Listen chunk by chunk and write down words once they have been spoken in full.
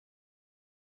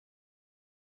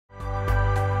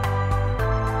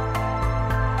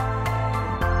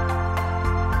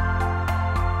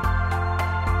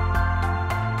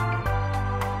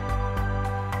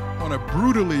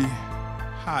brutally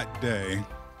hot day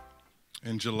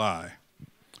in July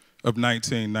of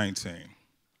 1919.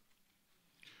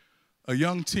 A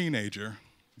young teenager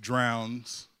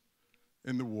drowns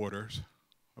in the waters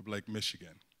of Lake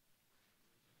Michigan.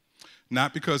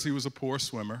 Not because he was a poor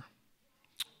swimmer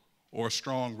or a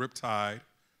strong riptide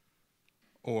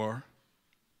or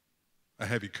a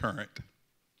heavy current,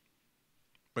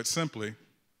 but simply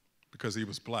because he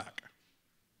was black.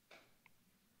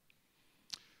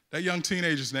 That young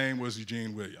teenager's name was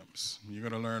Eugene Williams. You're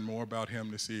going to learn more about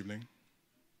him this evening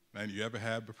than you ever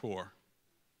had before,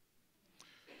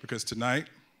 because tonight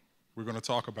we're going to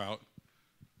talk about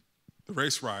the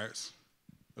race riots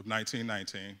of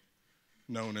 1919,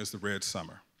 known as the Red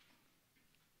Summer.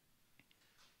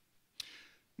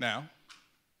 Now,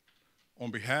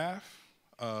 on behalf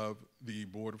of the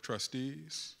Board of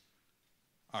Trustees,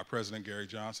 our President Gary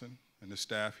Johnson, and the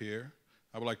staff here,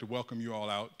 I would like to welcome you all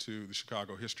out to the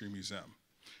Chicago History Museum.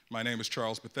 My name is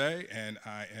Charles Bethea, and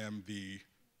I am the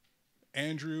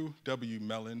Andrew W.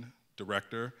 Mellon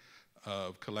Director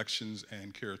of Collections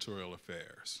and Curatorial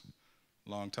Affairs.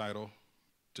 Long title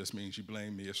just means you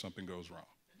blame me if something goes wrong.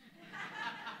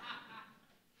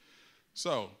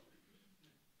 So,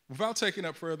 without taking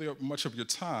up further much of your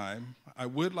time, I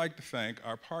would like to thank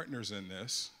our partners in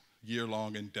this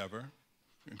year-long endeavor,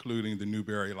 including the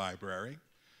Newberry Library,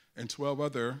 and 12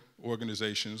 other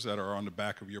organizations that are on the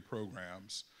back of your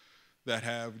programs that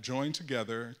have joined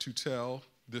together to tell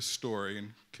this story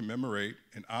and commemorate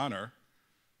and honor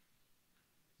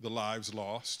the lives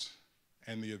lost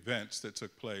and the events that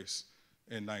took place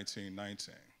in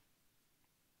 1919.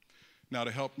 Now,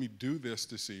 to help me do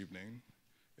this evening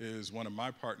is one of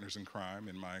my partners in crime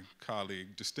and my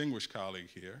colleague, distinguished colleague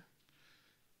here,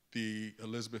 the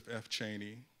Elizabeth F.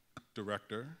 Cheney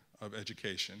Director of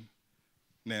Education,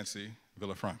 Nancy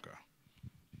Villafranca.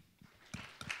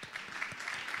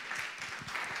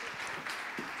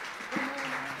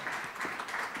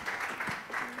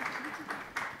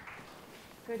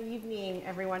 Good evening,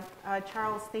 everyone.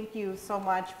 Charles, thank you so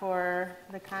much for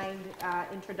the kind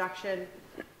introduction,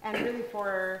 and really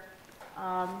for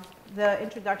the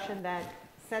introduction that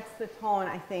sets the tone,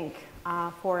 I think,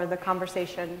 for the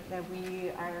conversation that we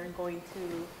are going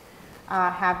to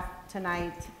have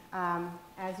tonight.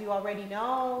 As you already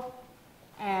know,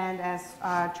 and as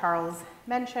Charles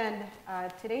mentioned,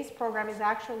 today's program is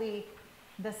actually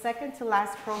the second to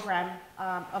last program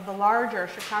of the larger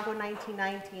Chicago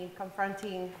 1919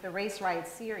 Confronting the Race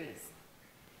Riots series.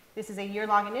 This is a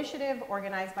year-long initiative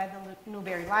organized by the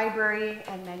Newberry Library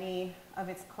and many of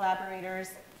its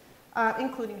collaborators,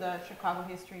 including the Chicago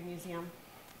History Museum.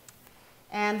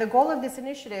 And the goal of this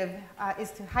initiative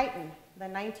is to heighten the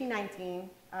 1919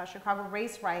 Chicago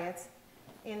race riots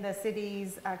in the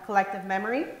city's collective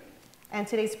memory. And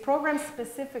today's program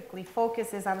specifically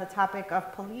focuses on the topic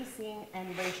of policing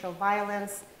and racial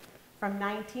violence from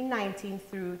 1919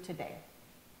 through today.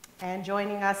 And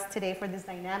joining us today for this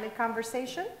dynamic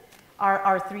conversation are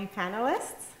our three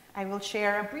panelists. I will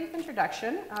share a brief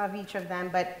introduction of each of them,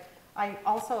 but I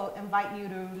also invite you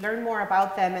to learn more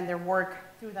about them and their work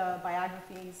through the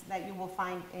biographies that you will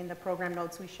find in the program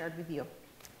notes we shared with you.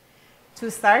 To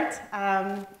start,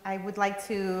 I would like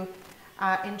to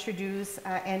introduce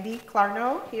Andy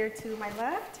Clarno here to my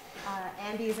left.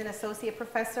 Andy is an associate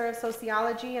professor of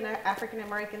sociology and African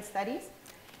American studies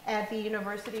at the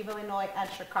University of Illinois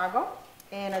at Chicago.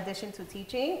 In addition to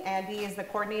teaching, Andy is the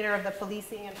coordinator of the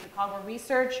Policing and Chicago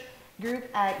Research Group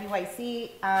at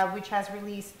UIC, which has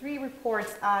released 3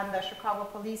 reports on the Chicago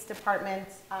Police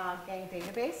Department's gang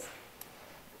database.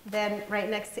 Then right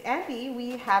next to Andy,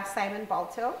 we have Simon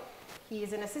Balto. He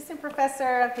is an assistant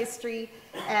professor of history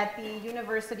at the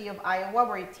University of Iowa,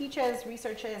 where he teaches,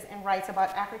 researches, and writes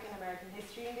about African American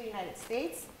history in the United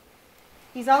States.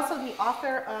 He's also the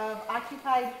author of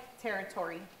Occupied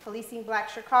Territory, Policing Black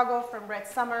Chicago from Red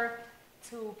Summer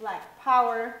to Black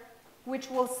Power, which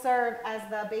will serve as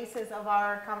the basis of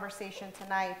our conversation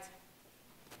tonight.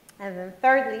 And then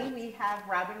thirdly, we have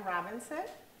Robin Robinson.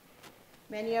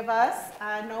 Many of us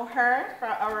know her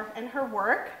and her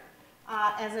work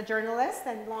as a journalist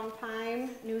and longtime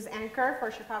news anchor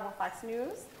for Chicago Fox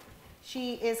News.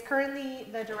 She is currently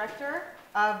the director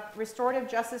of Restorative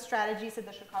Justice Strategies at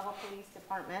the Chicago Police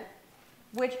Department,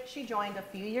 which she joined a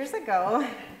few years ago,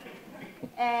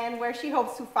 and where she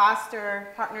hopes to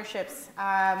foster partnerships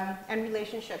and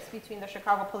relationships between the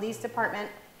Chicago Police Department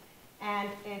and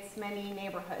its many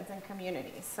neighborhoods and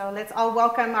communities. So let's all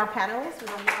welcome our panelists with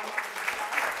a warm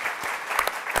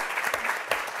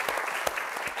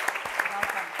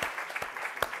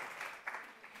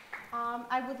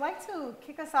I would like to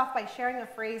kick us off by sharing a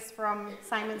phrase from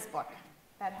Simon's book.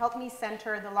 that helped me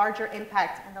center the larger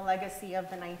impact and the legacy of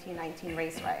the 1919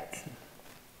 race riots.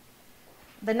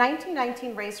 The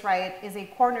 1919 race riot is a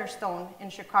cornerstone in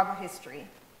Chicago history.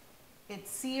 It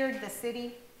seared the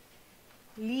city,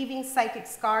 leaving psychic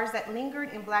scars that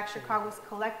lingered in Black Chicago's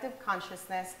collective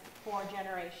consciousness for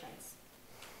generations.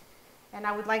 And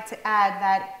I would like to add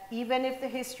that even if the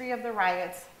history of the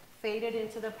riots faded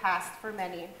into the past for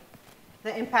many,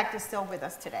 the impact is still with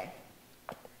us today.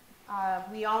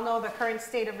 We all know the current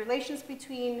state of relations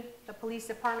between the police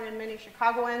department and many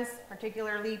Chicagoans,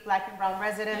 particularly Black and brown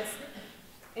residents.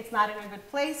 It's not in a good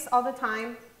place all the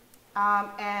time.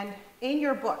 And in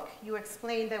your book, you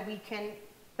explain that we can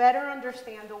better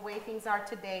understand the way things are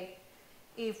today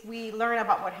if we learn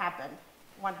about what happened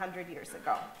 100 years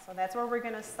ago. So that's where we're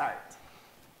going to start.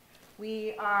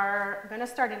 We are going to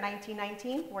start in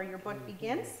 1919, where your book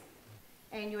begins,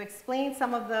 and you explain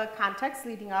some of the context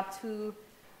leading up to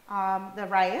the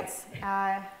riots,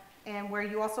 and where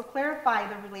you also clarify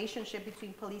the relationship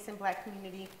between police and Black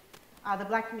community, the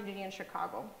Black community in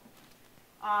Chicago.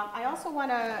 I also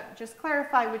want to just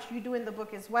clarify, which you do in the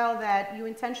book as well, that you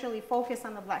intentionally focus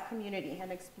on the Black community and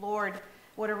explored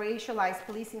what a racialized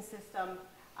policing system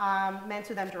meant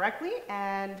to them directly.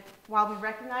 And while we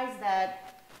recognize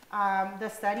that the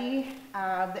study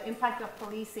of the impact of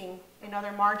policing in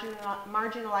other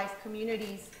marginalized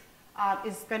communities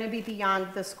is going to be beyond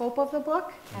the scope of the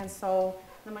book, and so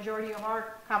the majority of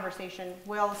our conversation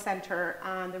will center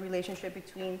on the relationship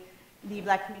between the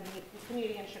Black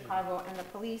community in Chicago and the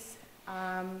police.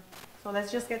 So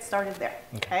let's just get started there,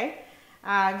 okay?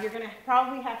 You're going to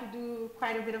probably have to do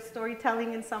quite a bit of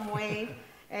storytelling in some way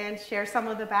and share some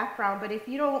of the background, but if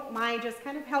you don't mind just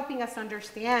kind of helping us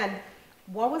understand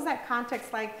what was that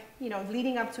context like, you know,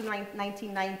 leading up to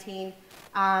 1919,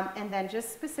 and then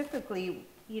just specifically,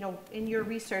 you know, in your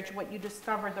research, what you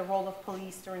discovered the role of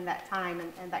police during that time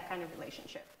and that kind of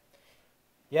relationship.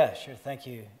 Yeah, sure, thank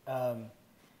you.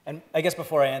 And I guess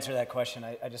before I answer that question,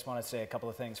 I just want to say a couple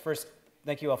of things. First,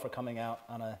 thank you all for coming out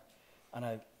on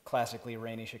a classically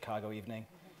rainy Chicago evening.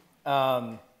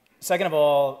 Second of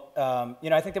all, you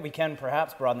know, I think that we can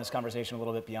perhaps broaden this conversation a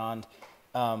little bit beyond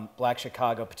Black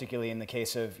Chicago, particularly in the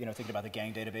case of, you know, thinking about the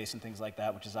gang database and things like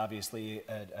that, which is obviously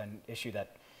an issue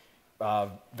that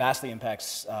vastly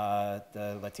impacts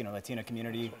the Latina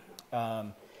community.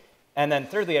 And then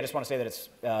thirdly, I just want to say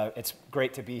that it's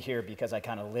great to be here because I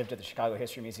kind of lived at the Chicago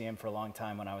History Museum for a long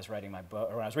time when I was writing my book,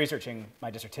 or when I was researching my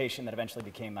dissertation that eventually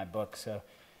became my book. So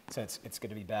it's good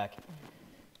to be back.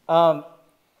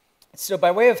 So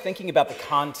by way of thinking about the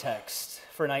context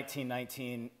for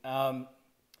 1919,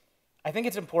 I think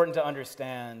it's important to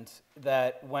understand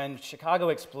that when Chicago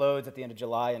explodes at the end of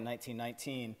July in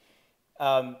 1919,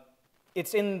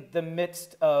 it's in the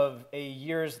midst of a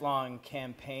years-long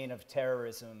campaign of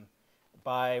terrorism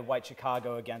by white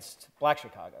Chicago against Black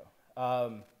Chicago.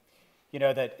 You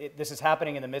know, that this is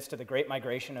happening in the midst of the great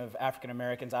migration of African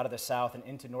Americans out of the South and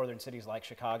into northern cities like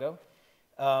Chicago.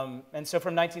 And so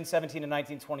from 1917 to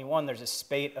 1921, there's a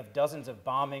spate of dozens of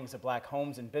bombings of Black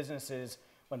homes and businesses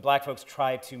when Black folks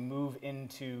try to move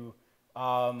into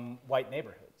white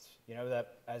neighborhoods. You know,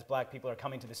 that as Black people are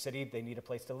coming to the city, they need a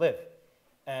place to live.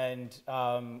 And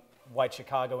white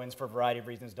Chicagoans, for a variety of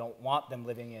reasons, don't want them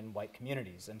living in white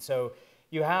communities. And so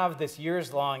you have this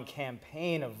years-long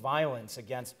campaign of violence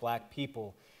against Black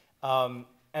people.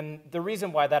 And the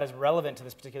reason why that is relevant to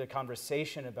this particular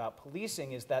conversation about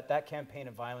policing is that that campaign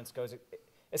of violence goes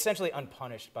essentially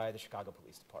unpunished by the Chicago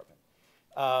Police Department.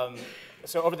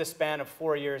 So over the span of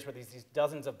 4 years, where these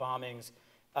dozens of bombings,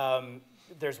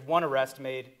 there's one arrest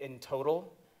made in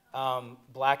total.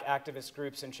 Black activist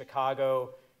groups in Chicago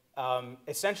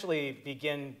essentially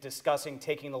begin discussing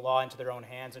taking the law into their own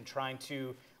hands and trying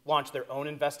to launch their own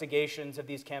investigations of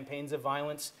these campaigns of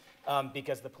violence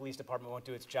because the police department won't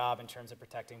do its job in terms of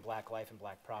protecting Black life and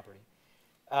Black property.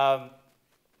 When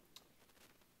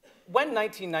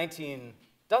 1919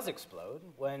 does explode,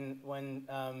 when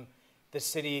the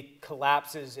city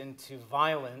collapses into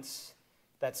violence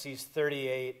that sees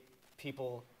 38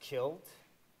 people killed,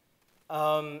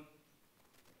 the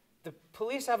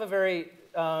police have a very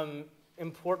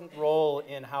important role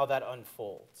in how that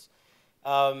unfolds.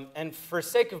 And for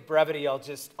sake of brevity, I'll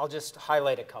just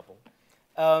highlight a couple.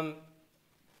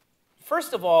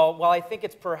 First of all, while I think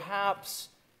it's perhaps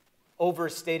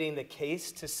overstating the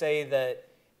case to say that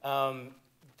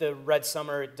the Red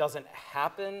Summer doesn't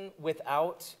happen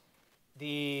without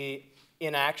the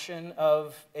inaction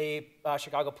of a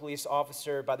Chicago police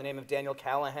officer by the name of Daniel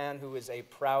Callahan, who is a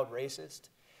proud racist.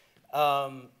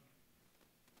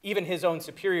 Even his own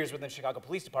superiors within the Chicago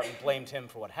Police Department blamed him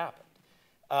for what happened.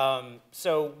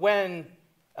 So when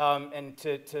And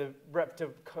to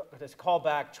call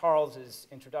back Charles's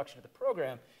introduction to the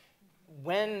program,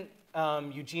 when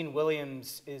Eugene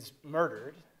Williams is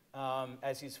murdered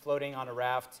as he's floating on a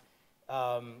raft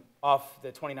off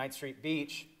the 29th Street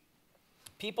beach,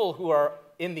 people who are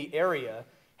in the area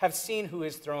have seen who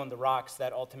has thrown the rocks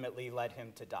that ultimately led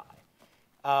him to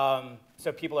die.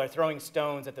 So people are throwing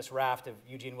stones at this raft of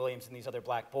Eugene Williams and these other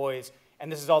black boys,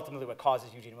 and this is ultimately what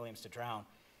causes Eugene Williams to drown.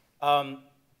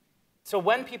 So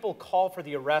when people call for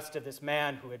the arrest of this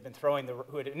man who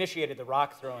had initiated the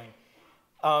rock throwing,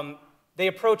 they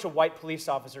approach a white police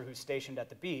officer who's stationed at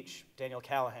the beach, Daniel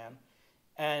Callahan,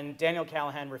 and Daniel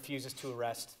Callahan refuses to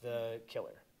arrest the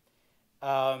killer.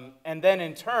 And then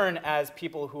in turn, as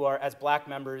black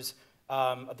members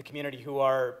of the community who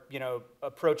are,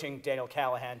 approaching Daniel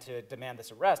Callahan to demand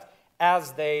this arrest,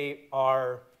 as they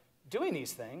are doing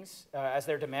these things, as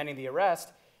they're demanding the arrest,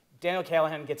 Daniel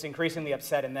Callahan gets increasingly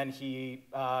upset, and then he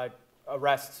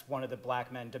arrests one of the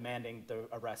black men demanding the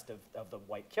arrest of the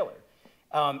white killer.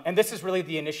 And this is really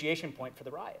the initiation point for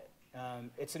the riot.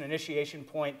 It's an initiation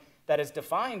point that is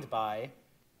defined by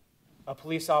a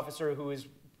police officer who is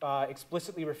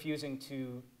explicitly refusing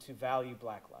to value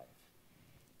black life.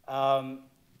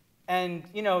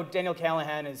 And Daniel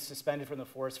Callahan is suspended from the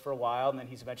force for a while, and then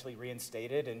he's eventually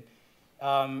reinstated. And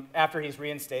after he's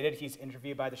reinstated, he's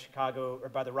interviewed by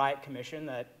the Riot Commission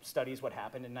that studies what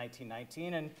happened in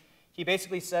 1919, and he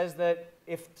basically says that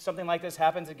if something like this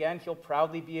happens again, he'll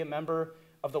proudly be a member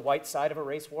of the white side of a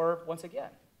race war once again.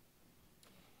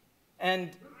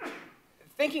 And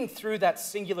thinking through that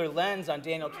singular lens on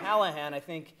Daniel Callahan, I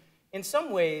think in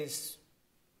some ways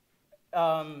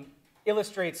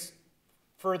illustrates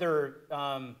further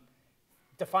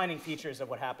defining features of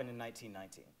what happened in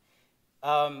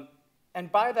 1919. And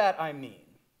by that I mean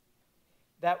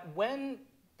that when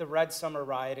the Red Summer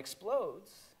Riot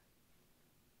explodes,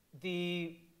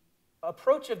 the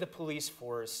approach of the police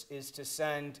force is to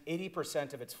send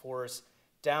 80% of its force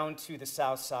down to the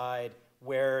south side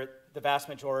where the vast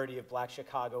majority of black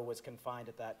Chicago was confined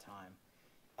at that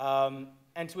time,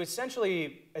 and to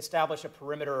essentially establish a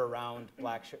perimeter around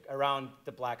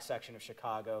the black section of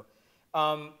Chicago,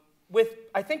 with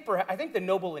I think the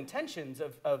noble intentions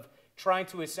of trying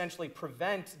to essentially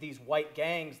prevent these white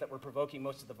gangs that were provoking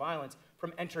most of the violence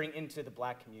from entering into the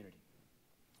black community.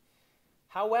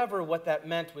 However, what that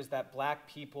meant was that black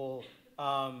people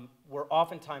were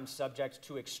oftentimes subject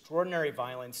to extraordinary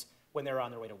violence when they were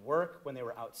on their way to work, when they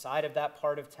were outside of that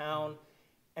part of town.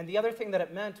 And the other thing that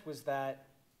it meant was that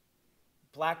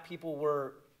black people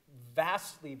were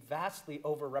vastly, vastly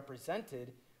overrepresented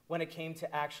when it came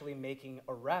to actually making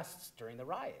arrests during the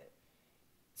riot.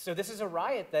 So this is a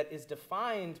riot that is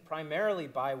defined primarily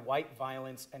by white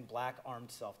violence and black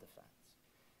armed self-defense.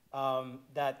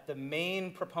 That the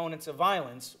main proponents of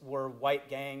violence were white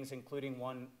gangs, including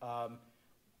one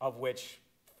of which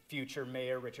future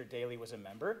Mayor Richard Daley was a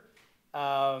member,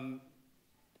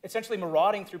 essentially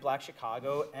marauding through black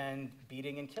Chicago and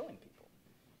beating and killing people.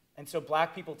 And so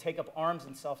black people take up arms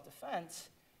in self-defense,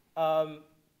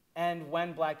 and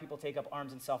when black people take up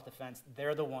arms in self-defense,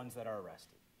 they're the ones that are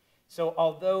arrested. So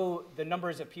although the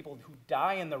numbers of people who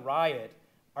die in the riot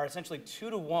are essentially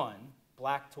 2-to-1,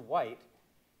 black to white,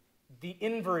 the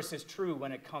inverse is true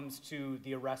when it comes to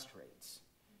the arrest rates.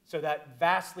 So that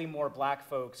vastly more black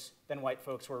folks than white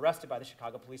folks were arrested by the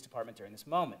Chicago Police Department during this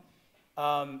moment.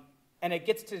 And it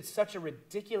gets to such a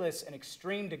ridiculous and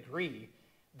extreme degree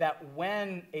that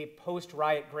when a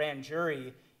post-riot grand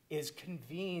jury is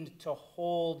convened to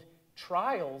hold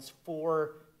trials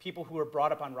for people who are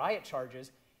brought up on riot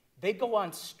charges, they go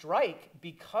on strike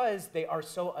because they are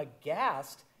so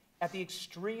aghast at the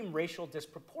extreme racial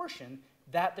disproportion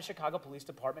that the Chicago Police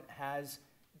Department has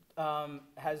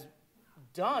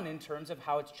done in terms of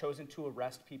how it's chosen to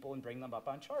arrest people and bring them up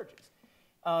on charges.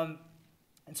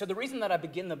 And so the reason that I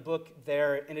begin the book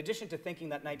there, in addition to thinking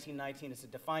that 1919 is a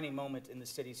defining moment in the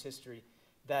city's history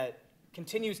that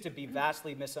continues to be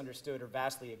vastly misunderstood or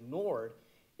vastly ignored,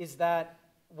 is that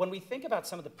when we think about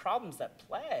some of the problems that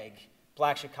plague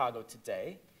black Chicago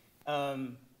today,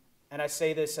 and I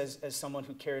say this as someone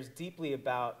who cares deeply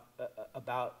about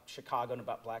Chicago and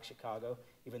about black Chicago,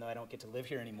 even though I don't get to live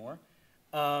here anymore,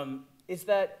 is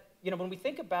that when we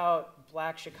think about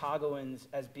black Chicagoans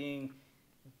as being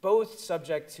both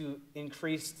subject to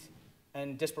increased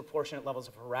and disproportionate levels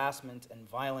of harassment and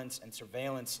violence and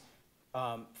surveillance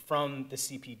from the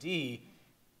CPD,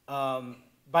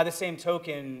 by the same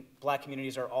token, black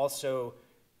communities are also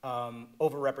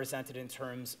overrepresented in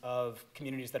terms of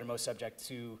communities that are most subject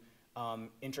to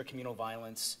intracommunal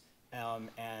violence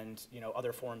and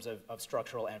other forms of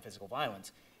structural and physical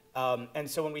violence. And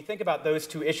so when we think about those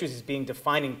two issues as being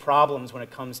defining problems when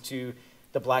it comes to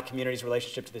the black community's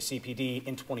relationship to the CPD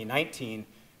in 2019,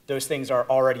 those things are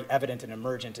already evident and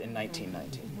emergent in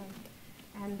 1919.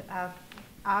 Mm-hmm. And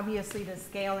obviously the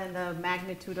scale and the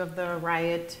magnitude of the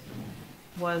riot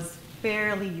was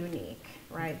fairly unique,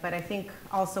 right? But I think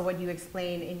also what you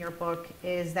explain in your book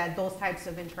is that those types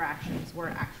of interactions were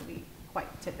actually quite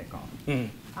typical.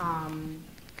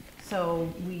 So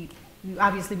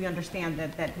obviously we understand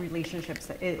that relationships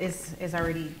is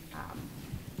already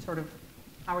sort of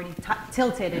already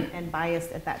tilted and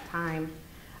biased at that time.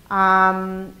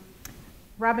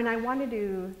 Robin, I wanted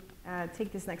to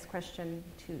take this next question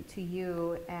to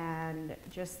you and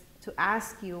just to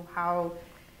ask you how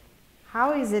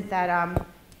is it that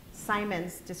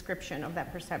Simon's description of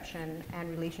that perception and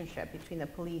relationship between the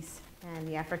police and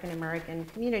the African American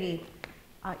community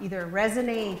either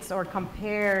resonates or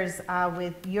compares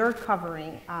with your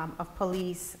covering of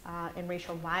police and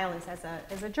racial violence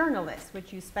as a journalist,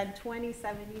 which you spent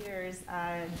 27 years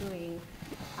doing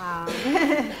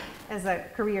as a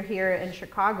career here in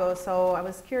Chicago. So I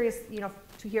was curious,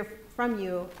 to hear from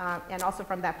you and also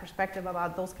from that perspective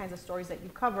about those kinds of stories that you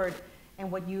covered and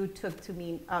what you took to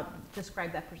mean,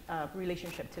 describe that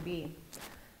relationship to be.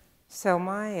 So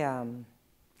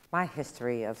my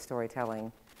history of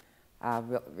storytelling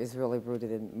is really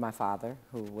rooted in my father,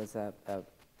 who was a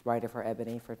writer for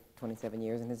Ebony for 27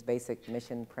 years, and his basic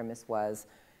mission premise was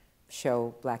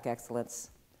show black excellence,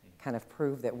 kind of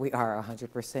prove that we are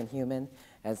 100% human,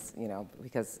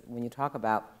 because when you talk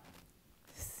about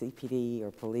CPD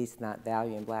or police not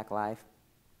valuing black life,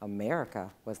 America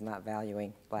was not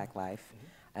valuing black life,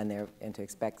 and to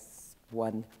expect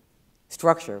one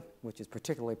structure, which is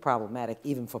particularly problematic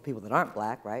even for people that aren't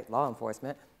black, right, law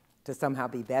enforcement, to somehow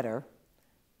be better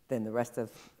than the rest of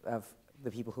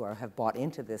the people who have bought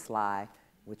into this lie,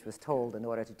 which was told in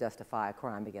order to justify a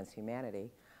crime against humanity.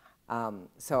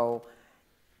 So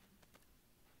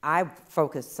I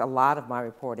focused a lot of my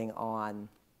reporting on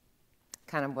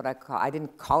kind of what I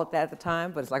didn't call it that at the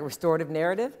time, but it's like restorative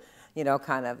narrative,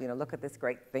 look at this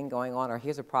great thing going on, or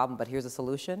here's a problem, but here's a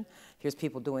solution. Here's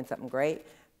people doing something great.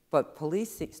 But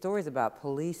stories about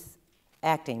police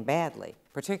acting badly,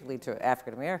 particularly to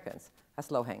African Americans,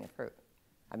 that's low-hanging fruit.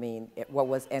 I mean,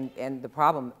 and the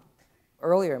problem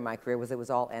earlier in my career was it was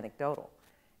all anecdotal.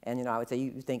 And I would say,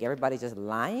 you think everybody's just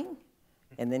lying?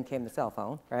 And then came the cell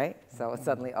phone, right? So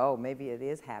suddenly, oh, maybe it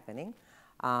is happening.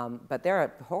 But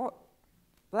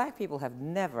black people have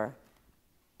never,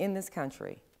 in this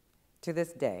country, to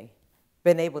this day,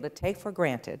 been able to take for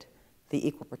granted the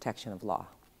equal protection of law.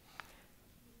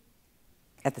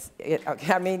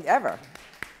 Ever.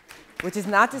 Which is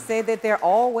not to say that they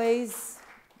always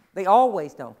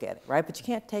don't get it, right? But you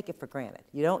can't take it for granted.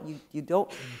 You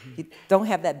don't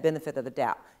have that benefit of the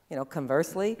doubt.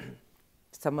 Conversely,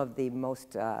 some of the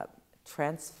most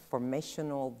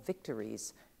transformational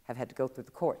victories have had to go through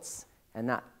the courts and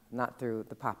not through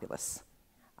the populace.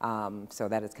 So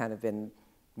that has kind of been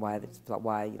why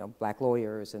black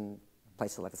lawyers and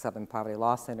places like the Southern Poverty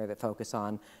Law Center that focus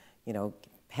on,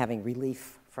 having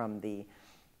relief from the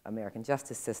American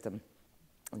justice system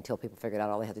until people figured out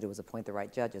all they had to do was appoint the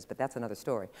right judges, but that's another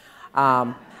story.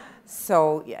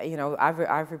 So,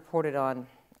 I've reported on,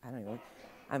 I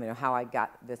don't know how I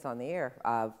got this on the air,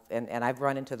 and I've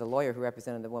run into the lawyer who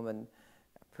represented the woman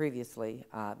previously,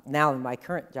 now in my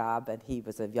current job, and he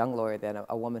was a young lawyer then,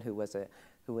 a woman who was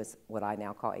what I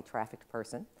now call a trafficked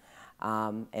person,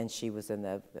 and she was in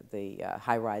the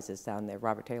high-rises down there,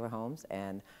 Robert Taylor Homes,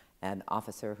 and an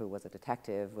officer who was a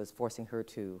detective was forcing her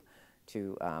to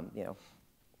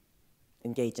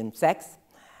engage in sex,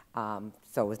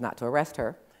 so as not to arrest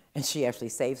her. And she actually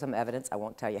saved some evidence, I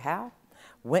won't tell you how,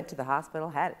 went to the hospital,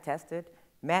 had it tested,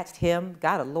 matched him,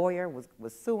 got a lawyer, was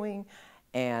suing,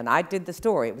 and I did the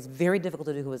story. It was very difficult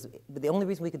to do, but the only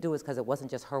reason we could do it was because it wasn't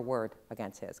just her word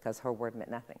against his, because her word meant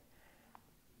nothing.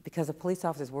 Because a police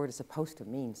officer's word is supposed to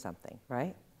mean something,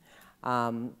 right?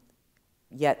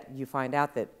 Yet you find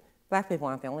out that black people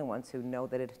aren't the only ones who know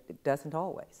that it doesn't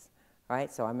always, right?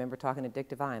 So I remember talking to Dick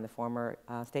Devine, the former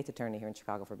state's attorney here in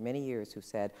Chicago for many years, who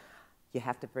said, you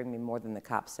have to bring me more than the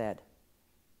cop said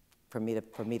for me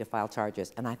to file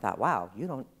charges. And I thought, wow, you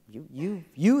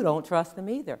don't trust them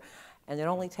either. And it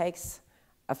only takes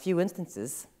a few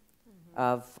instances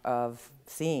of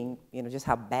seeing, just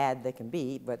how bad they can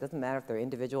be, but it doesn't matter if they're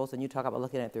individuals, and you talk about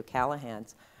looking at it through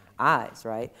Callahan's eyes,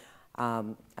 right?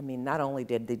 Not only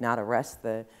did they not arrest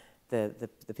the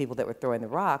people that were throwing the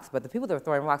rocks, but the people that were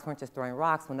throwing rocks weren't just throwing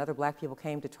rocks. When other black people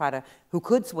came to who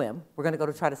could swim, were going to go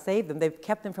to try to save them, they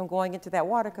kept them from going into that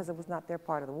water because it was not their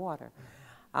part of the water.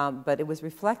 But it was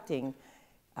reflecting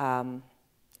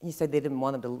You said they didn't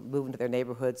want them to move into their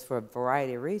neighborhoods for a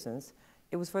variety of reasons.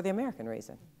 It was for the American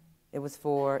reason. It was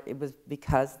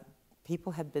because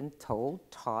people had been told,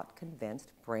 taught,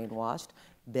 convinced, brainwashed,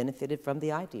 benefited from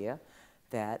the idea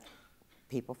that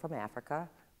people from Africa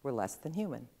were less than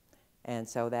human. And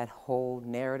so that whole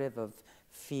narrative of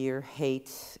fear,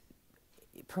 hate,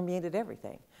 permeated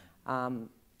everything.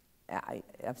 Sometimes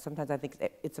I think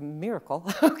it's a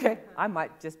miracle. Okay, I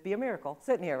might just be a miracle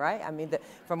sitting here, right? I mean,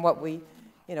 from what we,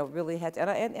 really had to,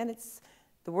 and it's,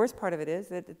 the worst part of it is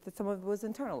that some of it was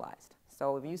internalized.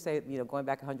 So if you say, going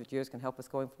back 100 years can help us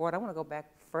going forward, I want to go back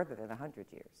further than 100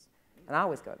 years. And I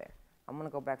always go there. I'm going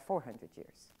to go back 400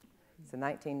 years. So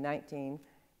 1919,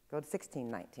 go to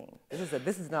 1619.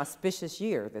 This is an auspicious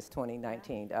year, this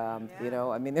 2019. I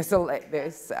mean, but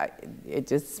it's,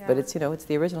 it's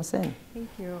the original sin. Thank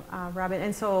you, Robin.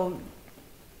 And so,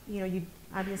 you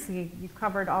obviously you've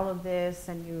covered all of this,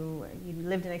 and you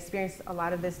lived and experienced a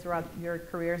lot of this throughout your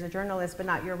career as a journalist, but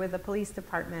now you're with the police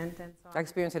department, and so I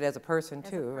experienced it as a person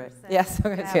too, right? Yes,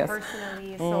 yes.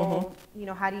 Personally. So,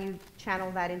 how do you channel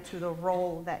that into the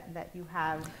role that you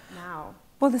have now?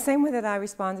 Well, the same way that I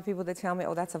respond to people that tell me,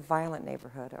 oh, that's a violent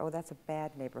neighborhood, oh, that's a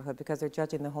bad neighborhood, because they're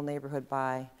judging the whole neighborhood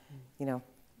by,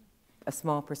 a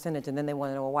small percentage, and then they want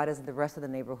to know, well, why doesn't the rest of the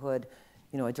neighborhood,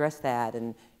 address that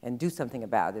and do something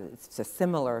about it? It's a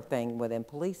similar thing within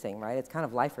policing, right? It's kind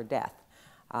of life or death.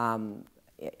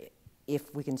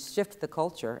 If we can shift the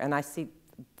culture, and I see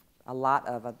a lot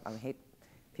of, I hate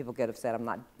people get upset, I'm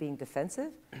not being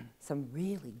defensive, some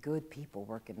really good people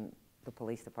work in the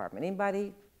police department.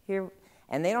 Anybody here?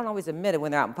 And they don't always admit it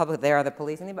when they're out in public, they are the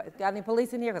police. Anybody got any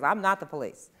police in here? Because I'm not the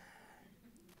police.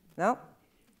 No?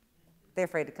 They're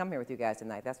afraid to come here with you guys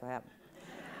tonight. That's what happened.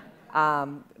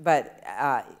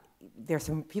 There's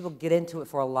some people get into it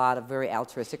for a lot of very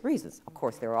altruistic reasons. Of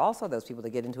course, there are also those people that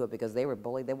get into it because they were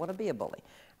bullied. They want to be a bully,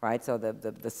 right? So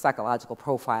the psychological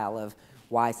profile of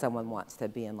why someone wants to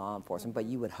be in law enforcement. But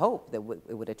you would hope that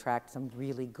it would attract some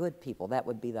really good people. That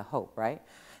would be the hope, right?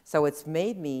 So it's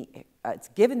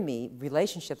given me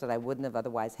relationships that I wouldn't have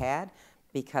otherwise had,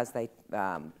 because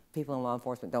people in law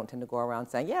enforcement don't tend to go around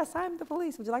saying, yes, I'm the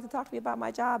police, would you like to talk to me about my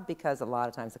job? Because a lot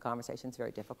of times the conversation is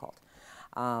very difficult.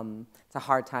 It's a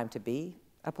hard time to be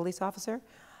a police officer.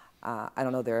 I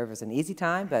don't know there ever is an easy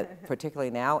time, but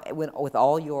particularly now, with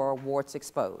all your warts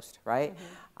exposed, right?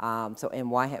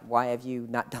 And why have you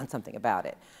not done something about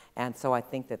it? And so I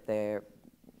think that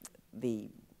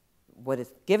what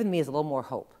it's given me is a little more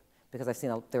hope, because I've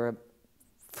seen there are,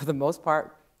 for the most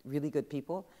part, really good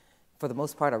people, for the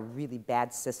most part, a really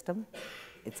bad system.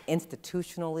 It's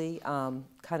institutionally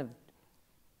kind of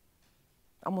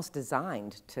almost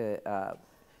designed to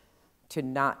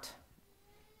not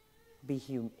be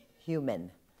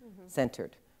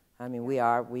human-centered. I mean, we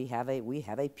have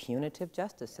a punitive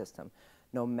justice system,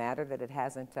 no matter that it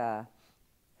hasn't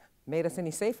made us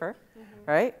any safer,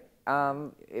 right?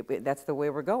 That's the way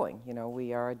we're going.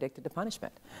 We are addicted to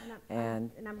punishment.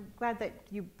 And I'm glad that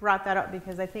you brought that up,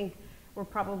 because I think we're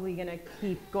probably going to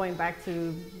keep going back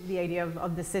to the idea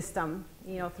of the system,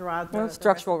 throughout the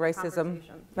structural the racism,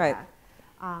 right?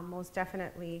 Yeah, most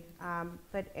definitely.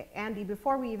 But Andy,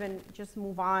 before we even just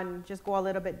move on, just go a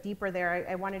little bit deeper there,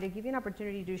 I wanted to give you an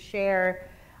opportunity to share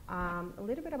a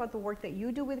little bit about the work that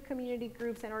you do with community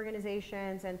groups and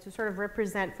organizations, and to sort of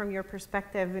represent from your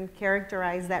perspective and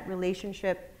characterize that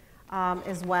relationship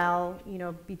as well,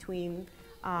 between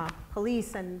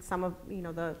police and some of,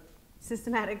 the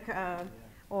systematic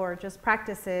or just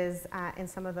practices and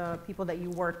some of the people that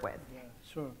you work with. Yeah,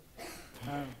 sure.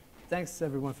 Thanks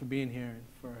everyone for being here and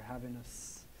for having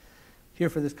us here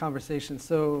for this conversation.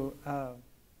 So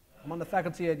I'm on the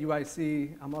faculty at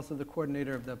UIC. I'm also the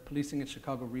coordinator of the Policing in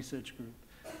Chicago Research Group.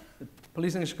 The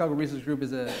Policing in Chicago Research Group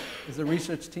is a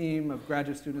research team of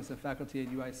graduate students and faculty at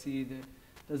UIC that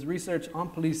does research on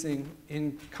policing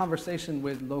in conversation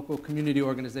with local community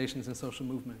organizations and social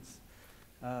movements.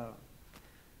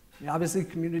 Obviously,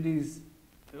 communities,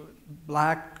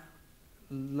 Black,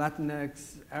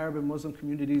 Latinx, Arab, and Muslim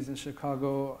communities in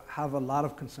Chicago have a lot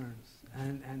of concerns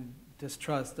and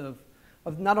distrust of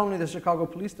not only the Chicago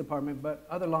Police Department, but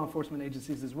other law enforcement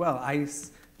agencies as well, ICE,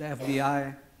 the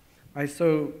FBI, right?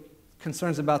 So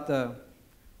concerns about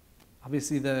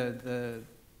obviously the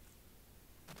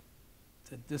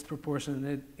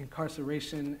disproportionate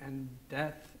incarceration and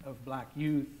death of Black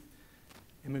youth,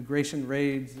 immigration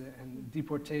raids and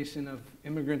deportation of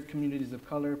immigrant communities of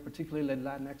color, particularly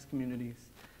Latinx communities,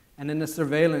 and then the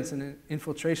surveillance and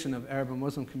infiltration of Arab and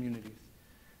Muslim communities.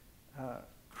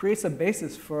 Creates a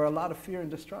basis for a lot of fear and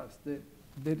distrust that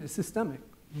is systemic,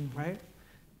 right?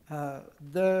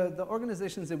 The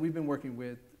organizations that we've been working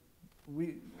with,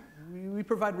 we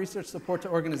provide research support to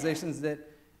organizations that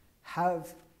are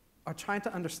trying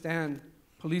to understand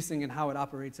policing and how it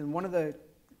operates. And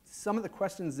some of the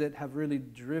questions that have really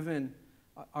driven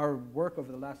our work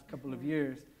over the last couple of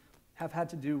years have had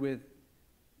to do with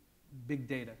big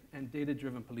data and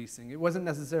data-driven policing. It wasn't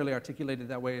necessarily articulated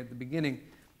that way at the beginning,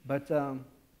 but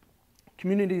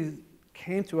communities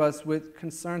came to us with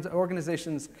concerns,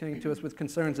 organizations came to us with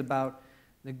concerns about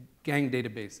the gang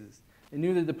databases. They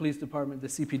knew that the police department, the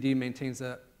CPD, maintains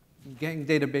gang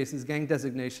databases, gang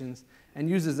designations, and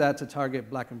uses that to target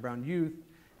black and brown youth,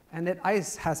 and that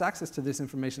ICE has access to this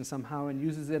information somehow and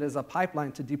uses it as a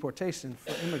pipeline to deportation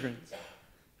for immigrants,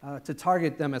 to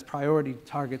target them as priority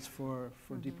targets for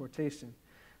deportation.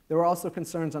 There were also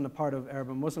concerns on the part of Arab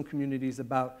and Muslim communities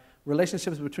about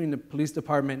relationships between the police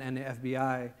department and the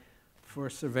FBI for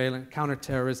surveillance,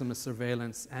 counterterrorism and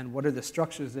surveillance, and what are the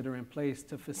structures that are in place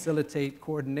to facilitate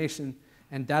coordination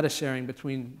and data sharing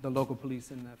between the local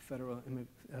police and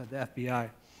the FBI.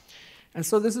 And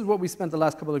so this is what we spent the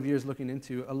last couple of years looking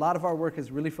into. A lot of our work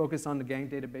has really focused on the gang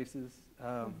databases.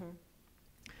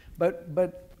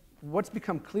 But what's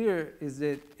become clear is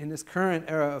that in this current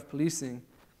era of policing,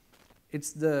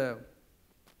 there's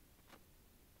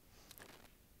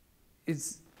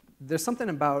something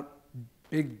about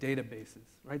big databases,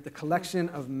 right? The collection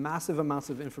of massive amounts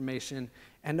of information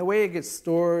and the way it gets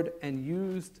stored and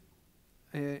used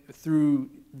through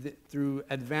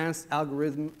advanced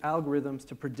algorithms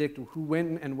to predict who,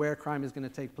 when, and where crime is going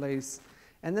to take place,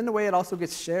 and then the way it also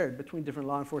gets shared between different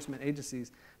law enforcement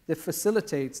agencies that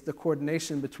facilitates the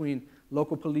coordination between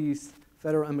local police,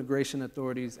 federal immigration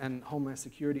authorities, and homeland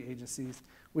security agencies,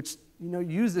 which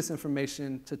use this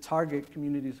information to target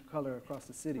communities of color across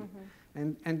the city.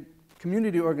 And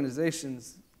community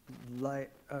organizations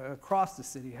across the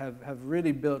city have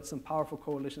really built some powerful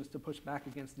coalitions to push back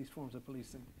against these forms of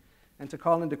policing and to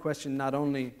call into question not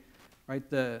only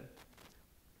the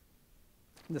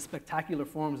spectacular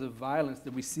forms of violence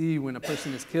that we see when a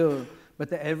person is killed, but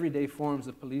the everyday forms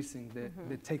of policing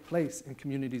that take place in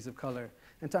communities of color,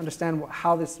 and to understand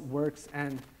how this works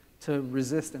and to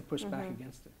resist and push back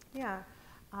against it. Yeah,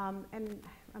 and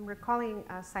I'm recalling,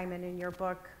 Simon, in your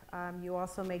book, you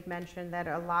also make mention that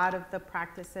a lot of the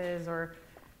practices or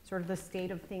sort of the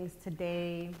state of things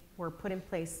today were put in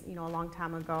place, a long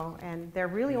time ago, and they're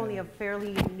really only a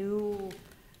fairly new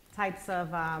types of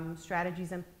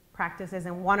strategies and practices,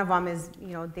 and one of them is,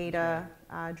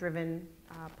 data-driven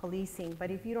policing. But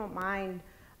if you don't mind,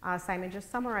 Simon, just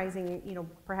summarizing,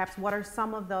 perhaps what are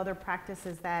some of the other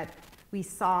practices that we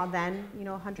saw then,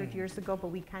 100 years ago, but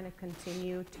we kind of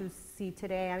continue to see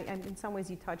today. And in some ways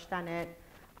you touched on it,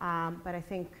 but I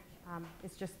think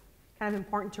it's just kind of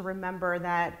important to remember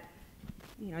that,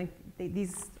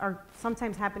 these are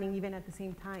sometimes happening even at the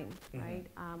same time, right?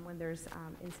 When there's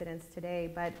incidents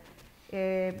today. But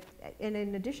and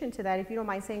in addition to that, if you don't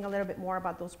mind saying a little bit more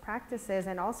about those practices,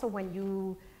 and also when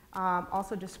you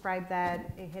also described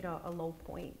that it hit a low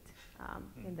point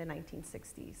in the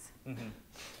 1960s.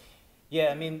 Yeah,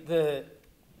 I mean,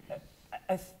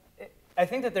 I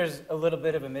think that there's a little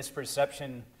bit of a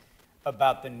misperception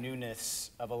about the newness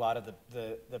of a lot of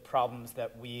the problems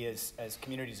that we as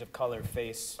communities of color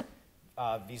face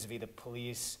vis-a-vis the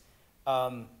police.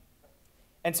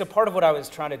 And so part of what I was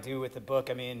trying to do with the book,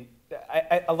 I mean,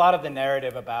 a lot of the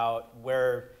narrative about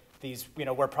where these,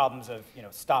 where problems of,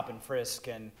 stop and frisk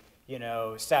and,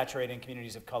 saturating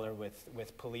communities of color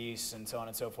with police and so on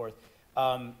and so forth,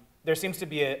 there seems to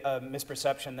be a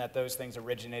misperception that those things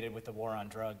originated with the war on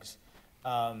drugs,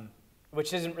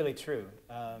 which isn't really true.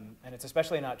 And it's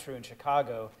especially not true in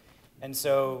Chicago. And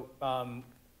so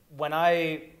when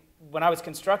I was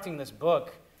constructing this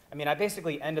book, I mean, I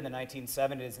basically ended the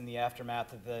 1970s in the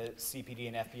aftermath of the CPD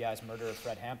and FBI's murder of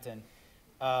Fred Hampton.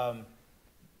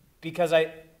 Because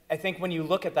I think when you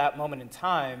look at that moment in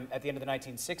time, at the end of the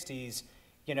 1960s,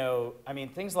 I mean,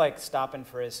 things like stop and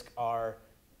frisk are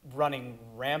running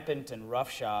rampant and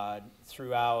roughshod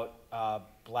throughout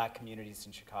black communities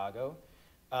in Chicago.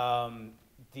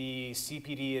 The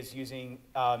CPD is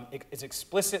is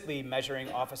explicitly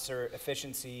measuring officer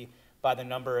efficiency by the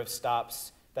number of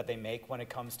stops that they make when it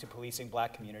comes to policing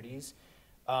black communities.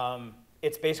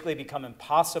 It's basically become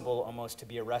impossible almost to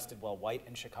be arrested while white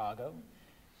in Chicago.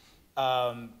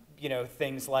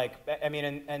 Things like, I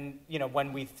mean, and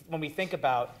when we think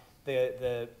about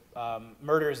the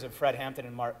murders of Fred Hampton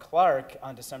and Mark Clark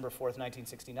on December 4th,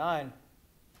 1969,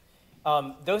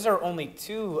 those are only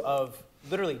two of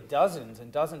literally dozens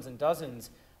and dozens and dozens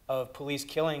of police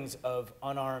killings of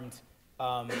unarmed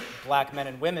black men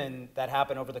and women that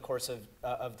happened over the course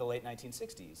of the late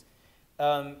 1960s.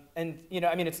 And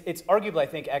I mean, it's arguably, I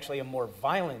think, actually a more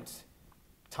violent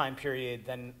time period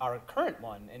than our current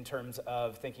one in terms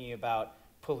of thinking about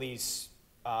police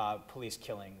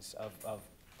killings of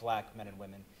black men and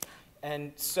women.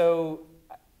 And so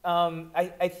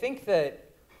I think that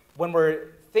when we're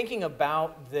thinking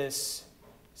about this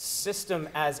system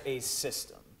as a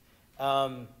system,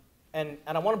 and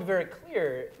I want to be very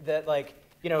clear that, like,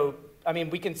 I mean,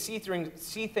 we can see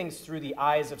things through the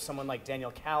eyes of someone like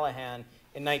Daniel Callahan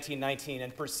in 1919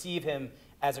 and perceive him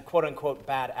as a quote-unquote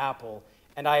bad apple.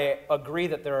 And I agree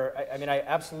that I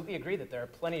absolutely agree that there are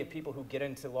plenty of people who get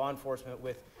into law enforcement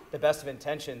with the best of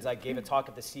intentions. I gave a talk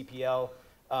at the CPL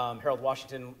Harold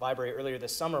Washington Library earlier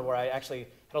this summer where I actually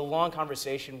had a long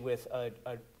conversation with a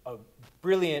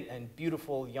brilliant and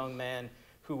beautiful young man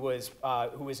who was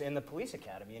in the police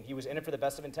academy, and he was in it for the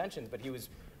best of intentions, but he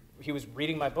was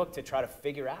reading my book to try to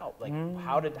figure out like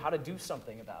how to do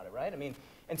something about it, right? I mean,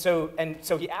 and so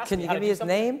he asked Can me you how give to me do his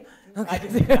something. name? I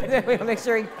did.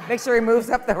 make sure he moves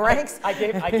up the ranks. I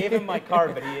gave him my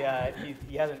card, but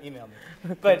he hasn't emailed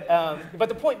me. But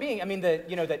the point being, I mean, that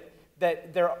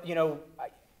there,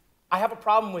 I have a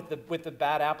problem with the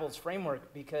bad apples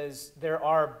framework because there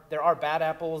are bad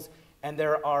apples and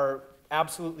there are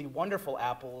absolutely wonderful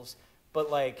apples, but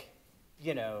like,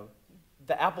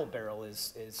 the apple barrel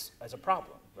is a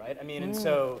problem, right? I mean, and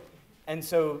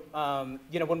so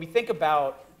when we think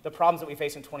about the problems that we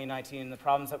face in 2019, the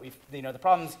problems that the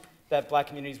problems that black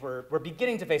communities were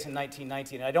beginning to face in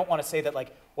 1919, and I don't want to say that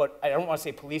I don't want to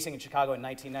say policing in Chicago in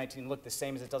 1919 looked the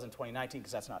same as it does in 2019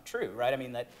 because that's not true, right? I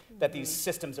mean that these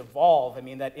systems evolve. I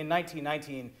mean that in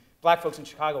 1919, black folks in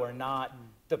Chicago are not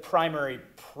the primary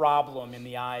problem in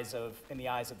the eyes of the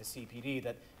CPD.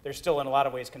 That they're still in a lot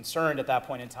of ways concerned at that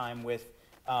point in time with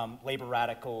labor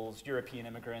radicals, European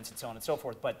immigrants, and so on and so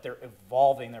forth, but they're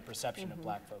evolving their perception of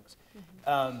black folks.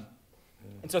 And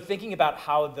so thinking about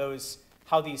how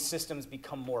these systems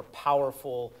become more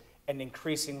powerful and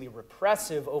increasingly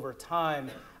repressive over time,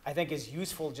 I think is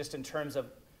useful just in terms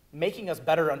of making us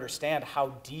better understand how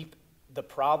deep the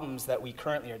problems that we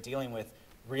currently are dealing with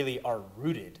really are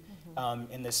rooted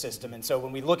in this system. And so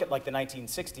when we look at like the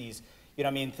 1960s,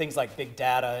 things like big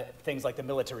data, things like the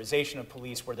militarization of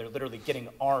police where they're literally getting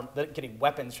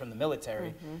weapons from the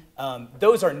military,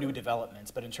 those are new developments.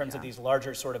 But in terms of these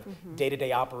larger sort of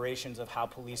day-to-day operations of how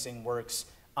policing works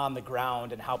on the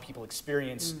ground and how people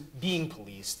experience being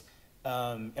policed,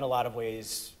 in a lot of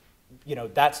ways,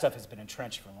 that stuff has been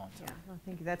entrenched for a long time. Yeah,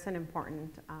 thank you. That's an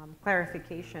important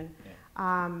clarification.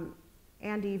 Yeah.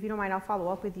 Andy, if you don't mind, I'll follow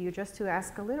up with you just to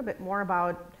ask a little bit more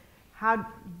about how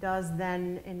does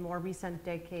then, in more recent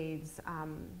decades,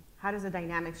 how does the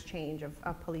dynamics change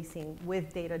of policing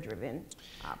with data-driven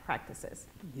practices?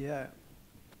 Yeah,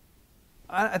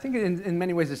 I think in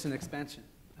many ways it's an expansion.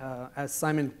 As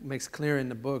Simon makes clear in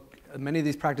the book, many of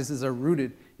these practices are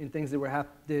rooted in things that were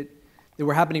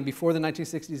happening before the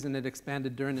 1960s and that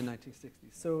expanded during the 1960s.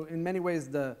 So in many ways,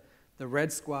 the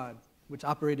Red Squad, which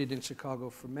operated in Chicago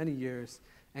for many years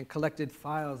and collected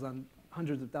files on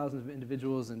hundreds of thousands of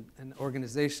individuals and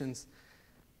organizations,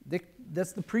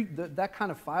 that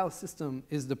kind of file system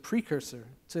is the precursor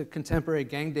to contemporary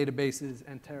gang databases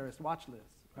and terrorist watch lists,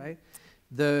 right?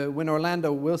 When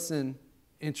Orlando Wilson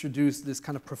introduced this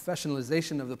kind of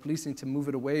professionalization of the policing to move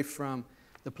it away from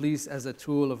the police as a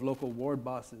tool of local ward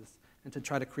bosses and to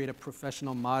try to create a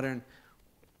professional, modern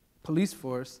police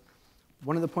force,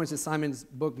 one of the points that Simon's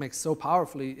book makes so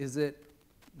powerfully is that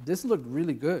this looked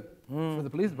really good for the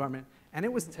police department, and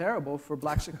it was terrible for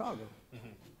Black Chicago,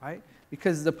 right?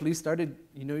 Because the police started,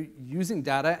 using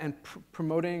data and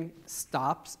promoting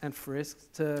stops and frisks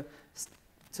to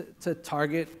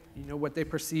target, what they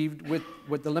perceived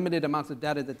with the limited amounts of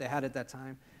data that they had at that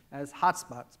time as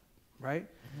hotspots, right?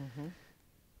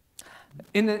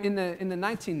 In the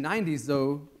 1990s,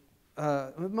 though,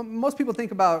 most people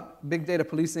think about big data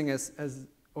policing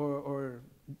or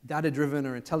data-driven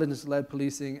or intelligence-led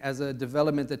policing as a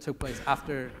development that took place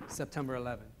after September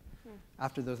 11,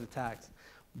 after those attacks.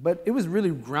 But it was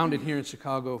really grounded here in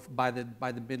Chicago by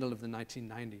the middle of the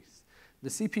 1990s. The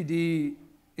CPD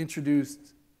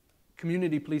introduced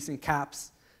community policing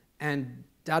CAPS and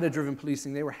data-driven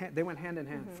policing. They went hand in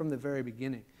hand from the very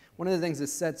beginning. One of the things that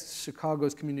sets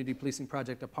Chicago's community policing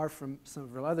project apart from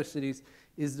several other cities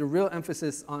is the real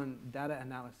emphasis on data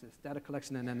analysis, data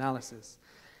collection and analysis.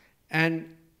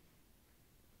 And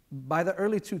by the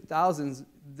early 2000s,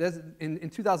 in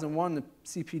 2001, the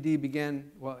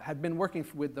CPD had been working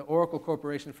with the Oracle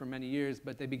Corporation for many years,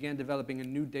 but they began developing a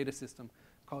new data system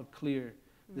called CLEAR,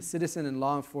 the Citizen and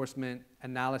Law Enforcement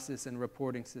Analysis and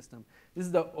Reporting System. This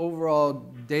is the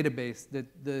overall database that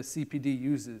the CPD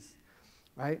uses,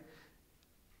 right?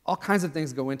 All kinds of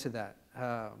things go into that.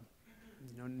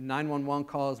 911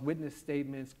 calls, witness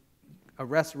statements,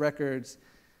 arrest records,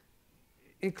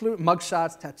 include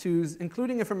mugshots, tattoos,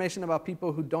 including information about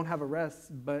people who don't have arrests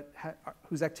but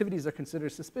whose activities are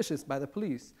considered suspicious by the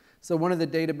police. So one of the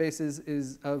databases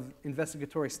is of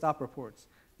investigatory stop reports.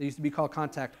 They used to be called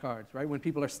contact cards, right? When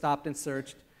people are stopped and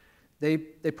searched, they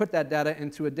put that data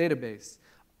into a database.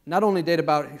 Not only data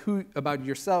about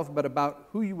yourself, but about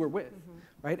who you were with,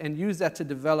 right? And use that to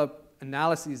develop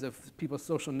analyses of people's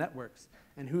social networks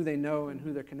and who they know and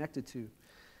who they're connected to.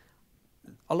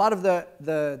 A lot of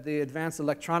the advanced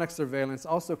electronic surveillance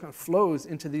also kind of flows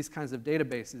into these kinds of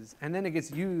databases, and then it gets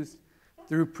used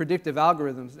through predictive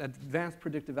algorithms, advanced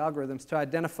predictive algorithms, to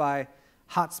identify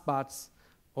hotspots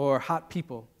or hot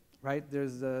people, right?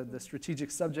 There's the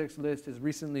strategic subjects list has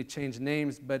recently changed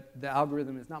names, but the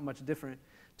algorithm is not much different,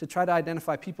 to try to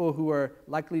identify people who are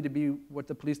likely to be what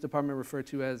the police department refer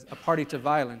to as a party to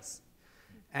violence,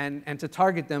 and to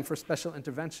target them for special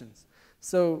interventions.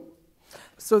 So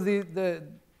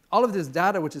all of this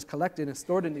data, which is collected and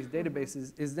stored in these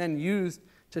databases, is then used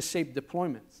to shape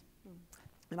deployments.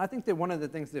 And I think that one of the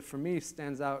things that for me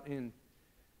stands out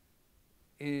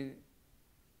in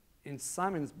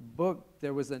Simon's book,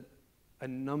 there was a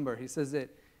number. He says that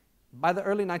by the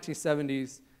early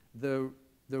 1970s, the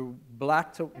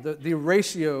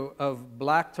ratio of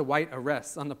black to white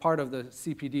arrests on the part of the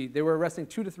CPD, they were arresting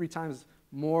 2 to 3 times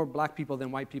more black people than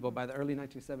white people by the early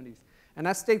 1970s. And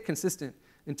that stayed consistent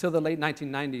until the late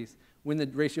 1990s, when the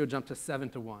ratio jumped to 7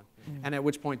 to 1, and at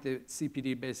which point the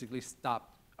CPD basically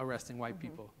stopped arresting white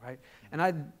people, right? And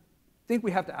I think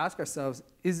we have to ask ourselves,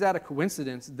 is that a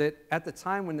coincidence that at the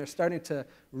time when they're starting to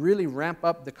really ramp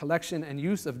up the collection and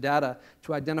use of data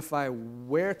to identify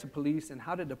where to police and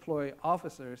how to deploy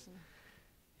officers,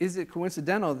 is it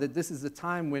coincidental that this is the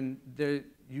time when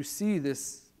you see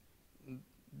this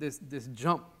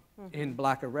jump in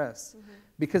black arrests?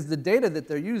 Because the data that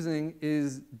they're using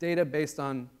is data based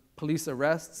on police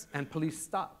arrests and police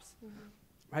stops,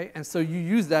 right? And so you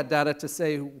use that data to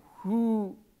say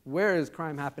where is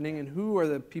crime happening and who are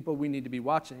the people we need to be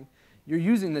watching. You're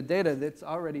using the data that's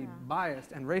already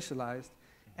biased and racialized,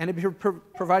 and it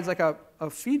provides like a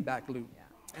feedback loop,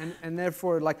 and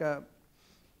therefore like a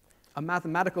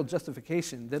mathematical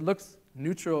justification that looks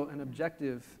neutral and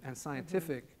objective and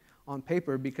scientific on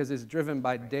paper because it's driven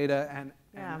by data and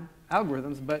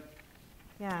algorithms, but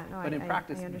in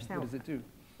practice, I understand what does it do?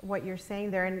 What you're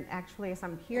saying there, and actually as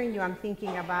I'm hearing you, I'm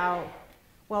thinking about,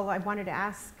 well, I wanted to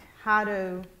ask, how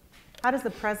does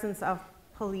the presence of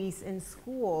police in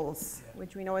schools,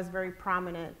 which we know is very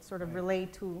prominent, sort of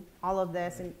relate to all of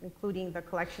this, including the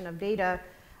collection of data?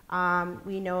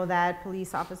 We know that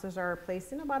police officers are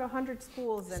placed in about 100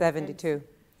 schools. 72.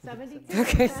 72,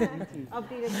 Okay.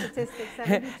 updated statistics,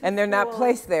 72 And they're not schools.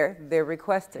 placed there, they're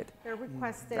requested. They're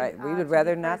requested. Right, we would to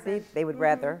rather be not be, present. they would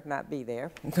rather not be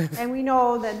there. And we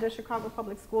know that the Chicago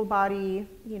public school body,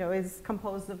 is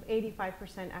composed of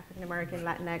 85% African American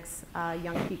Latinx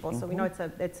young people. So we know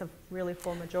it's a really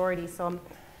full majority. So I'm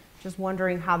just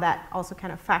wondering how that also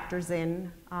kind of factors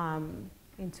in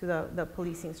into the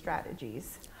policing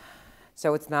strategies.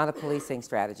 So it's not a policing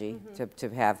strategy to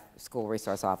have school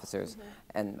resource officers.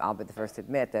 And I'll be the first to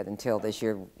admit that until this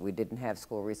year, we didn't have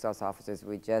school resource officers.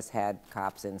 We just had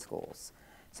cops in schools.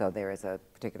 So there is a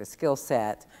particular skill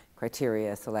set,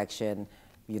 criteria, selection.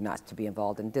 You're not to be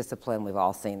involved in discipline. We've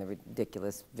all seen the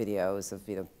ridiculous videos of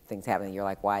things happening. You're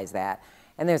like, why is that?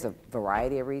 And there's a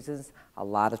variety of reasons. A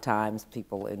lot of times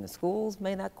people in the schools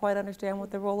may not quite understand what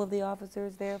the role of the officer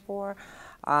is there for.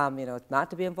 It's not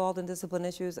to be involved in discipline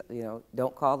issues.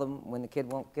 Don't call them when the kid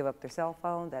won't give up their cell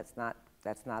phone. That's not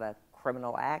a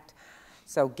criminal act.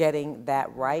 So getting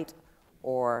that right,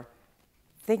 or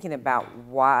thinking about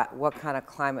what kind of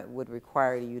climate would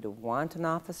require you to want an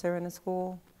officer in a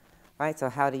school, right? So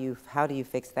how do you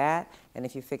fix that? And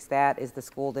if you fix that, is the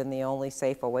school then the only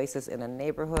safe oasis in a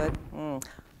neighborhood?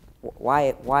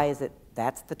 Why is it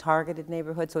that's the targeted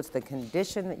neighborhood? So it's the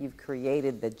condition that you've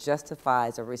created that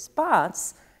justifies a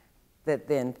response that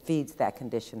then feeds that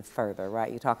condition further,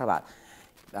 right? You talk about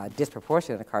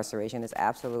disproportionate incarceration.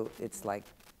 It's like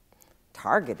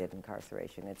targeted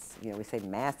incarceration. It's, we say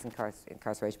mass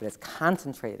incarceration, but it's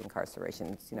concentrated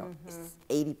incarceration. It's,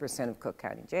 80% of Cook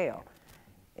County Jail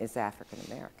is African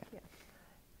American.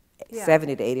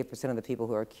 70 to 80% of the people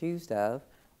who are accused of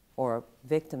or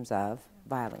victims of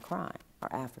violent crime are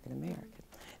African American.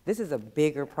 This is a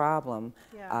bigger problem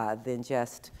than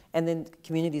just, and then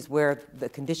communities where the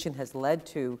condition has led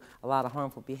to a lot of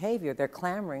harmful behavior, they're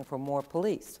clamoring for more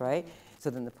police, right? So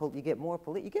then you get more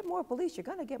police, you're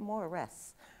gonna get more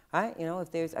arrests, right? You know, if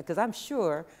there's, because I'm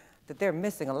sure that they're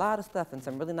missing a lot of stuff in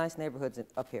some really nice neighborhoods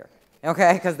up here,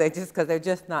 okay? Because they're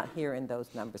just not here in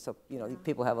those numbers. So, you know,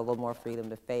 people have a little more freedom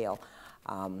to fail.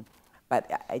 But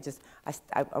I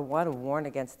want to warn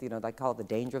against, you know, I call it the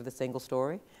danger of the single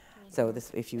story. So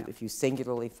this, if you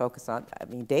singularly focus on, I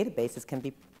mean, databases can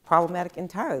be problematic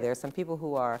entirely. There are some people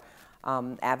who are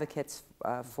advocates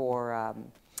for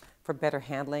better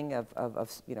handling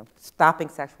of you know, stopping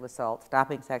sexual assault,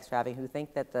 stopping sex trafficking, who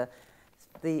think that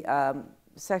the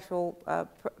sexual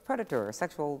predator or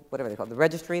sexual, whatever they call it, the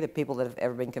registry, the people that have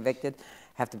ever been convicted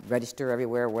have to register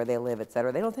everywhere where they live, et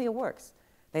cetera. They don't think it works.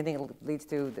 They think it leads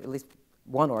to, at least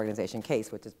one organization,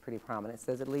 CASE, which is pretty prominent,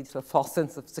 says it leads to a false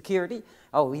sense of security.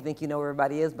 Oh, we think you know where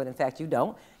everybody is, but in fact you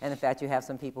don't. And in fact you have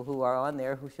some people who are on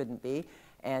there who shouldn't be.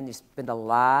 And you spend a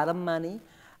lot of money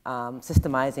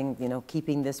systemizing, you know,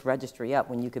 keeping this registry up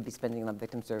when you could be spending on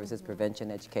victim services, prevention,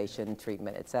 education,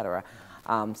 treatment, et cetera.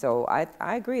 So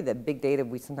I agree that big data,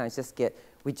 we sometimes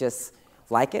just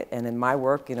like it, and in my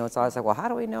work, you know, it's always like, well, how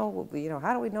do we know, you know,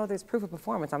 how do we know there's proof of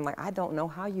performance? I'm like, I don't know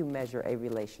how you measure a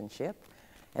relationship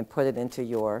and put it into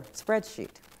your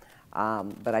spreadsheet.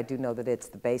 But I do know that it's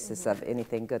the basis of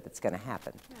anything good that's going to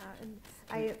happen.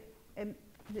 Yeah, and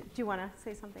do you want to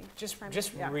say something? Just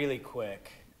really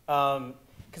quick,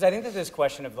 because I think that this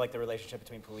question of like the relationship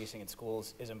between policing and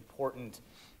schools is important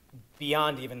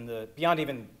beyond even the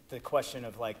question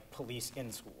of like police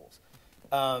in schools.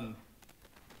 I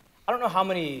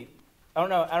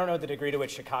don't know the degree to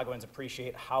which Chicagoans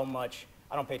appreciate how much,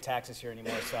 I don't pay taxes here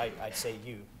anymore, so I'd say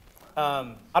you.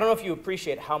 I don't know if you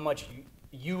appreciate how much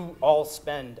you all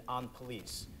spend on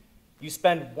police. You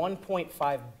spend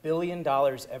 $1.5 billion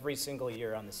every single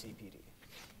year on the CPD.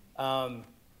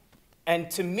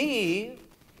 And to me,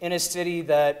 in a city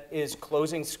that is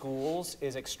closing schools,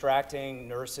 is extracting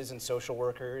nurses and social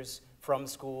workers from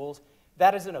schools,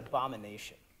 that is an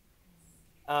abomination.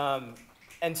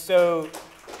 And so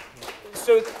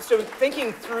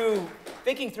thinking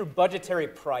through budgetary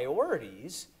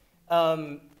priorities,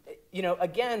 you know,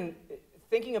 again,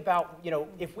 thinking about, you know,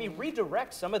 if we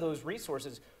redirect some of those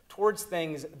resources towards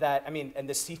things that, I mean, and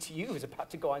the CTU is about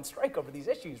to go on strike over these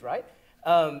issues, right?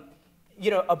 You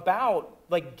know, about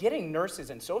like getting nurses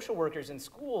and social workers in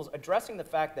schools, addressing the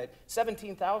fact that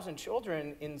 17,000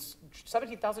 children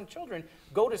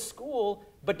go to school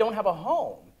but don't have a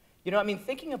home. You know, I mean,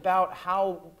 thinking about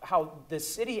how the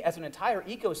city as an entire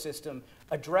ecosystem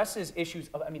addresses issues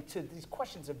of, I mean, to these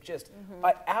questions of just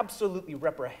absolutely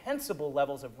reprehensible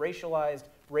levels of racialized,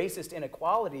 racist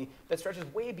inequality that stretches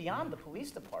way beyond the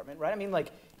police department, right? I mean,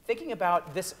 like, thinking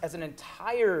about this as an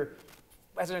entire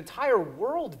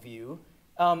worldview,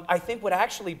 I think would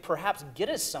actually perhaps get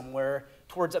us somewhere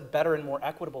towards a better and more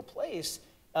equitable place.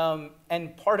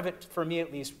 And part of it, for me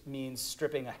at least, means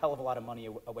stripping a hell of a lot of money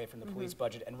away from the police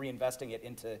budget and reinvesting it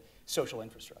into social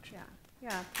infrastructure.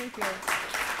 Yeah, thank you.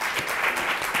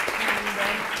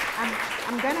 And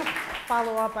I'm going to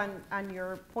follow up on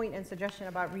your point and suggestion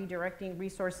about redirecting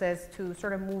resources to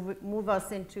sort of move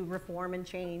us into reform and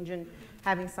change and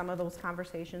having some of those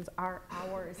conversations. Our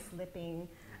hour is slipping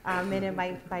minute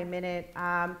by minute.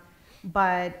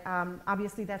 But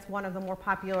obviously that's one of the more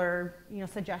popular, you know,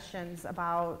 suggestions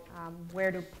about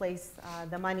where to place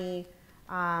the money,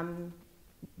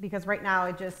 because right now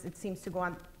it seems to go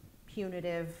on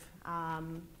punitive,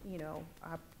 you know,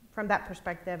 from that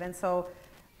perspective. And so,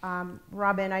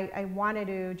 Robin, I wanted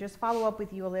to just follow up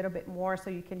with you a little bit more so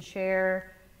you can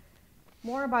share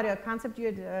more about a concept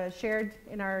you had shared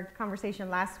in our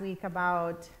conversation last week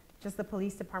about just the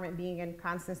police department being in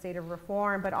constant state of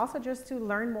reform, but also just to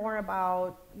learn more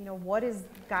about, you know, what is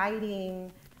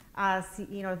guiding,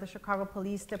 you know, the Chicago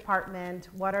Police Department.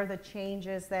 What are the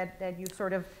changes that you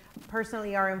sort of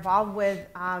personally are involved with,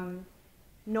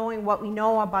 knowing what we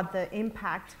know about the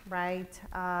impact, right,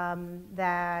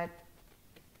 that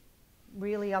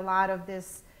really a lot of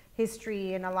this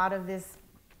history and a lot of this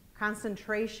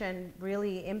concentration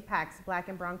really impacts Black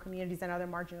and brown communities and other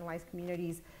marginalized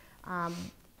communities.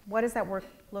 What does that work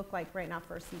look like right now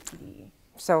for CPD?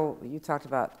 So you talked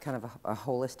about kind of a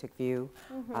holistic view,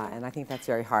 and I think that's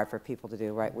very hard for people to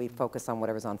do, right? We focus on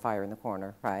whatever's on fire in the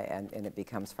corner, right, and it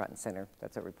becomes front and center.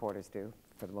 That's what reporters do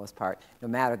for the most part. No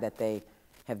matter that they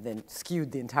have then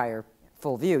skewed the entire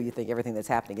full view, you think everything that's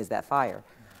happening is that fire.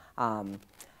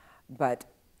 But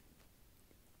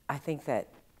I think that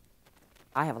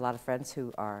I have a lot of friends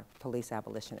who are police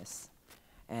abolitionists.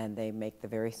 and they make the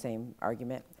very same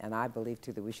argument. And I believe,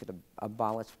 too, that we should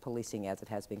abolish policing as it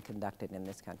has been conducted in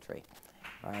this country,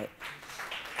 right?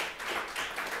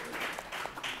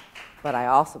 But I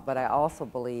also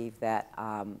believe that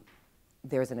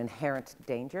there's an inherent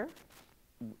danger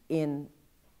in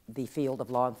the field of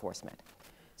law enforcement.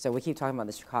 So we keep talking about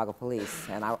the Chicago police,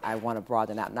 and I want to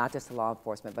broaden out, not just to law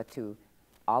enforcement, but to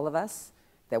all of us,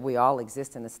 that we all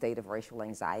exist in a state of racial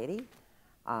anxiety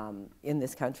in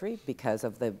this country because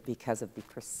of the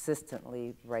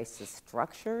persistently racist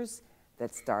structures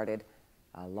that started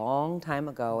a long time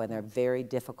ago, and they're very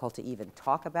difficult to even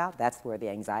talk about. That's where the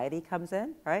anxiety comes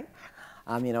in, right?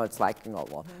 You know, it's like, you know,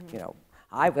 well, you know,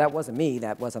 that wasn't me,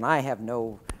 that wasn't I have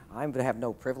no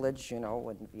privilege, you know,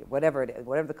 and whatever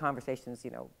the conversations,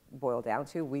 you know, boil down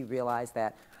to, we realize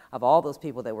that of all those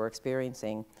people that were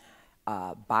experiencing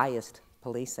biased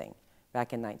policing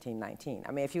back in 1919.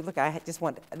 I mean, if you look,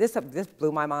 this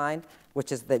blew my mind,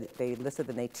 which is that they listed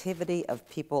the nativity of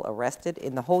people arrested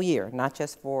in the whole year, not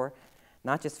just for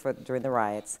during the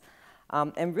riots,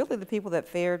 and really the people that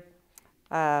fared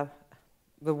the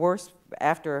worst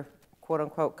after quote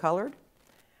unquote colored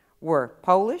were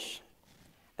Polish,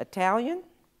 Italian,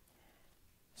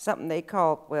 something they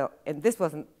called, well, and this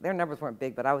wasn't, their numbers weren't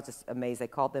big, but I was just amazed, they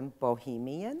called them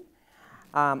Bohemian,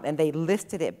 and they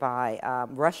listed it by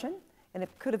Russian, and it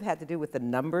could have had to do with the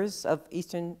numbers of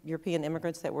Eastern European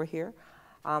immigrants that were here.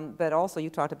 But also you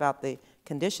talked about the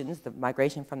conditions, the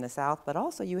migration from the South, but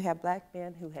also you have black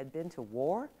men who had been to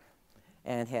war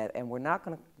and were not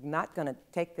gonna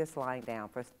take this lying down.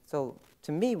 So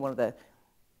to me, one of the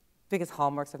biggest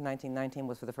hallmarks of 1919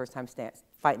 was for the first time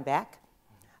fighting back.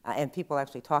 And people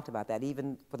actually talked about that,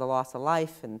 even for the loss of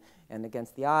life and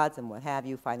against the odds and what have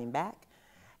you, fighting back.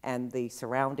 And the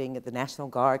surrounding, the National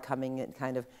Guard coming and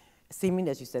kind of seeming,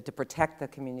 as you said, to protect the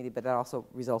community, but that also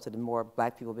resulted in more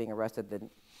black people being arrested than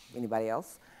anybody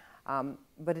else.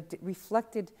 But it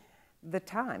reflected the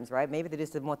times, right? Maybe they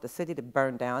just didn't want the city to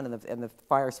burn down and the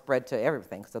fire spread to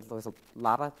everything, so there was a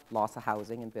lot of loss of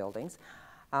housing and buildings.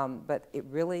 But it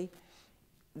really,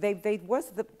 George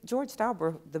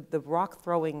Stauber, the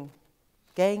rock-throwing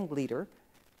gang leader,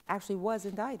 actually was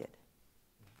indicted.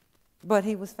 But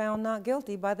he was found not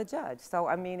guilty by the judge. So,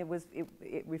 I mean,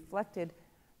 it reflected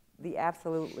the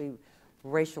absolutely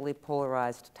racially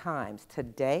polarized times.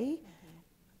 Today,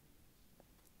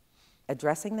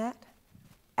 addressing that,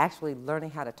 actually learning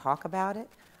how to talk about it,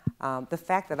 the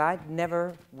fact that I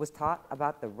never was taught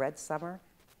about the Red Summer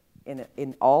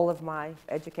in all of my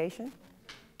education,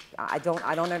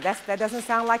 that doesn't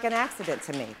sound like an accident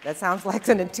to me. That sounds like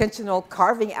an intentional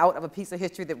carving out of a piece of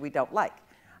history that we don't like.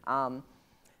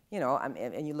 You know,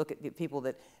 and you look at the people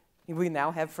that, we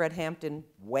now have Fred Hampton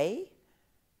Way,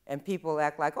 and people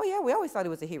act like, oh yeah, we always thought he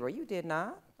was a hero. You did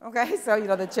not, okay? So, you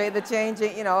know, the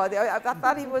changing, you know, I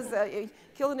thought he was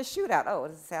killed in a shootout. Oh,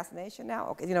 it's assassination now?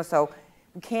 Okay, you know, so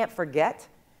we can't forget,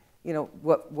 you know,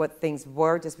 what things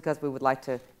were just because we would like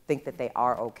to think that they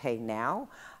are okay now.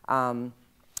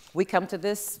 We come to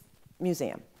this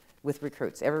museum with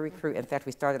recruits. Every recruit, in fact,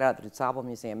 we started out at the DuSable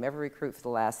Museum. Every recruit for the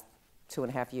last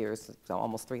 2.5 years, so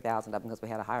almost 3,000 of them because we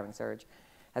had a hiring surge,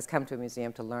 has come to a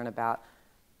museum to learn about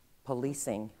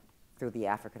policing through the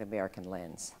African-American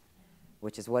lens,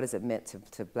 which is what is it meant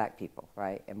to black people,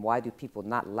 right? And why do people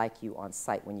not like you on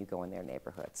sight when you go in their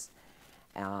neighborhoods?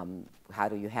 How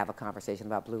do you have a conversation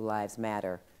about Blue Lives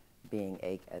Matter being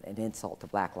an insult to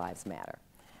Black Lives Matter?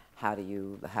 So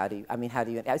you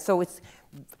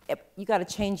got to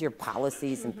change your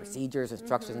policies and procedures and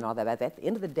structures and all that. But at the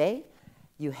end of the day,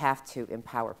 you have to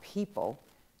empower people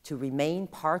to remain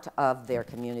part of their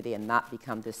community and not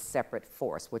become this separate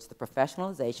force, which the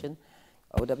professionalization,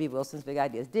 O.W. Wilson's big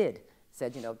ideas did.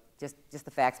 Said, you know, just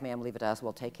the facts, ma'am, leave it to us,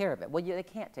 we'll take care of it. Well, they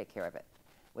can't take care of it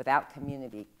without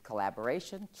community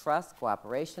collaboration, trust,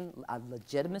 cooperation,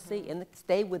 legitimacy,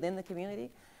 stay within the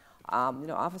community. You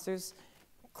know, officers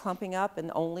clumping up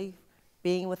and only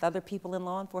being with other people in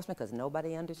law enforcement because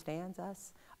nobody understands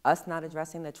us not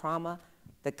addressing the trauma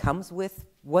that comes with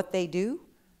what they do,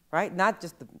 right? Not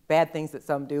just the bad things that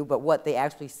some do, but what they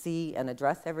actually see and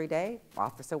address every day,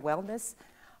 officer wellness.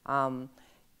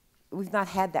 We've not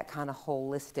had that kind of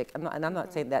holistic, and I'm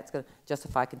not saying that's going to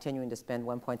justify continuing to spend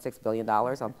 $1.6 billion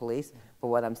on police, but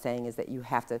what I'm saying is that you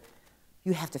have to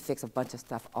fix a bunch of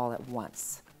stuff all at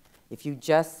once. If you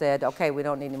just said, okay, we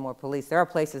don't need any more police, there are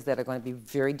places that are going to be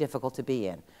very difficult to be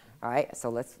in, all right? So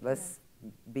let's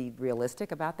be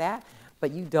realistic about that,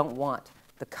 but you don't want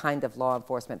the kind of law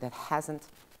enforcement that hasn't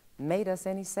made us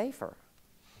any safer.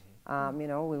 You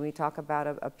know, when we talk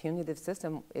about a punitive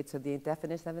system, it's the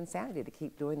definition of insanity to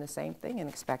keep doing the same thing and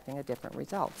expecting a different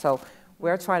result. So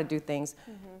we're trying to do things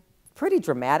pretty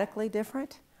dramatically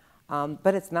different,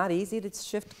 but it's not easy to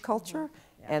shift culture.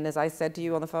 Yeah. And as I said to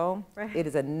you on the phone, it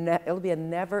is it'll be a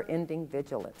never-ending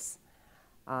vigilance.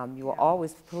 You will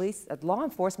always, law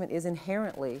enforcement is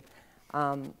inherently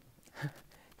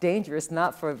dangerous,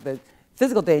 not for the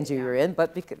physical danger you're in,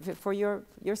 but for your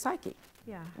psyche.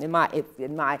 Yeah. In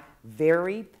my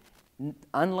very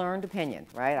unlearned opinion,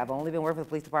 right? I've only been working for the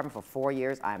police department for 4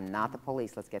 years. I'm not the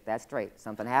police. Let's get that straight.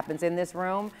 Something happens in this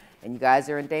room and you guys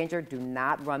are in danger, do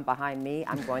not run behind me.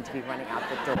 I'm going to be running out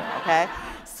the door, okay?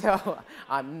 So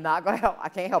I'm not going to help. I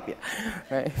can't help you,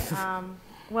 right?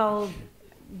 Well,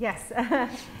 yes,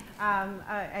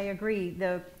 I agree.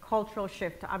 The cultural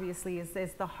shift obviously is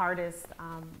the hardest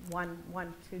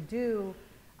one to do.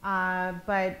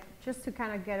 But just to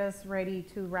kind of get us ready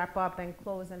to wrap up and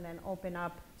close and then open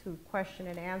up to question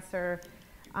and answer,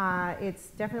 it's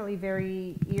definitely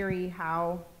very eerie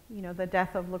how, you know, the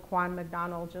death of Laquan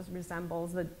McDonald just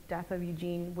resembles the death of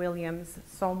Eugene Williams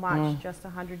so much, just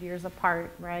 100 years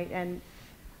apart, right? And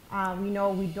we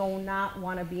know we do not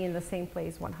want to be in the same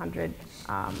place 100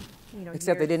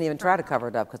 Except they didn't even try to cover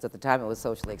it up because at the time it was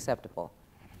socially acceptable.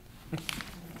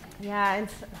 Yeah, and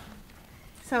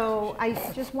so I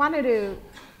just wanted to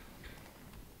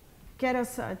get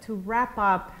us to wrap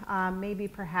up, maybe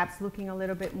perhaps looking a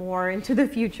little bit more into the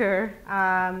future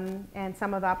and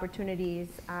some of the opportunities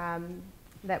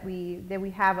that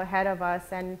we have ahead of us.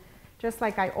 And just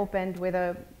like I opened with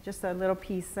just a little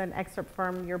piece, an excerpt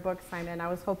from your book, Simon, I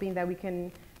was hoping that we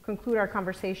can conclude our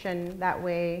conversation that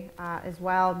way as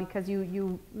well, because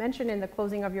you mentioned in the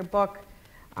closing of your book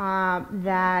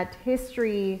that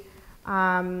history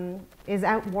is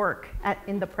at work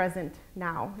in the present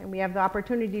now, and we have the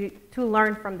opportunity to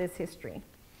learn from this history.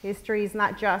 History is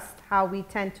not just how we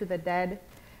tend to the dead,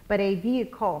 but a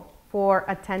vehicle for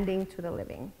attending to the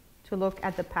living, to look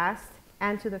at the past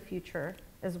and to the future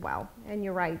as well. And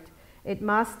you're right, it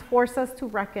must force us to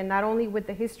reckon not only with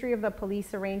the history of the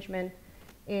police arrangement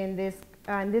in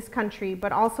this country,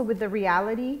 but also with the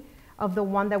reality of the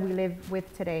one that we live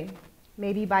with today.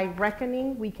 Maybe by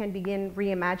reckoning, we can begin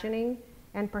reimagining,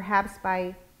 and perhaps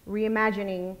by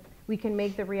reimagining, we can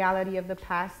make the reality of the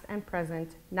past and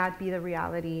present not be the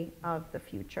reality of the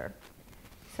future.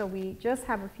 So we just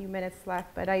have a few minutes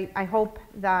left, but I hope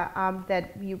that,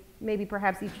 that you maybe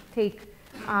perhaps each take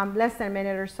less than a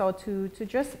minute or so to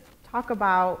just talk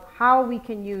about how we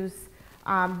can use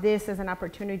this as an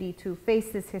opportunity to face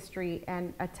this history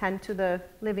and attend to the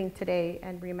living today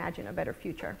and reimagine a better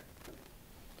future.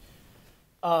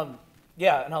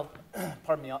 Yeah, and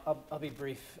pardon me, I'll be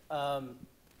brief.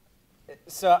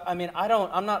 So, I mean,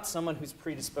 I'm not someone who's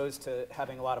predisposed to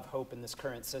having a lot of hope in this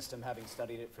current system, having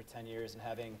studied it for 10 years and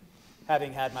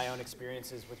having had my own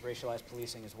experiences with racialized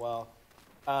policing as well.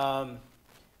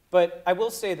 But I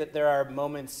will say that there are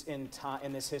moments in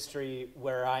this history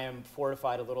where I am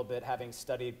fortified a little bit, having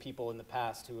studied people in the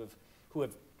past who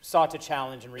have sought to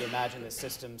challenge and reimagine this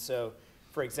system. So,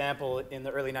 for example, in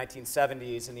the early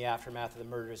 1970s, in the aftermath of the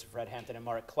murders of Fred Hampton and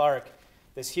Mark Clark,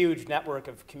 this huge network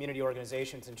of community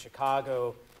organizations in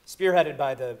Chicago, spearheaded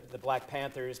by the Black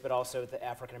Panthers, but also the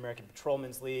African American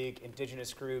Patrolmen's League,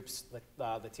 indigenous groups,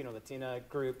 Latina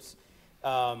groups,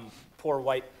 poor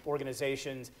white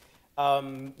organizations,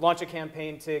 launch a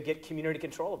campaign to get community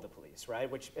control of the police, right?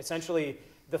 Which essentially,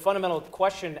 the fundamental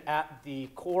question at the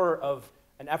core of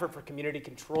an effort for community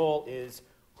control is,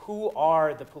 who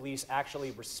are the police actually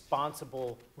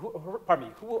responsible,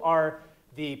 who are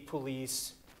the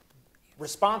police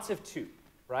responsive to,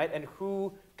 right? And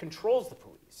who controls the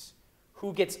police?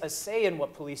 Who gets a say in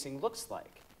what policing looks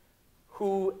like?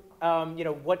 Who,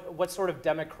 what sort of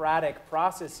democratic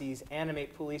processes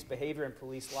animate police behavior and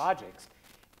police logics?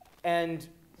 And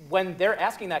when they're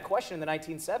asking that question in the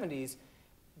 1970s,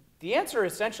 the answer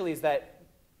essentially is that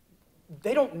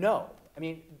they don't know. I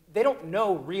mean, they don't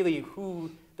know really who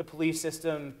the police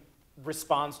system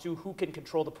responds to, who can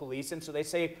control the police, and so they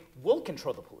say, we'll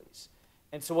control the police.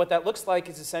 And so what that looks like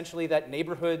is essentially that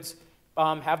neighborhoods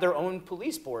have their own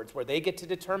police boards where they get to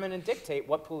determine and dictate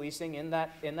what policing in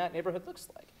that neighborhood looks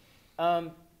like.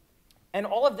 And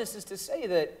all of this is to say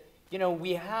that, you know,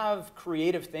 we have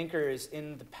creative thinkers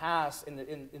in the past,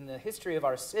 in the history of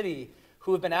our city,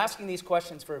 who have been asking these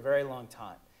questions for a very long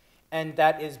time. And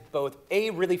that is both,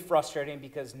 A, really frustrating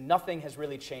because nothing has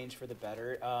really changed for the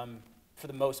better, for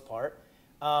the most part.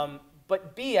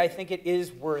 But B, I think it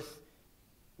is worth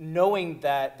knowing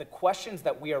that the questions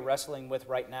that we are wrestling with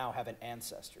right now have an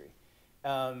ancestry.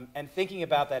 And thinking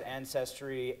about that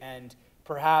ancestry and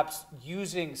perhaps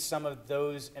using some of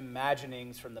those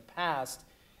imaginings from the past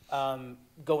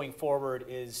going forward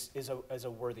is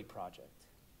a worthy project.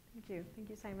 Thank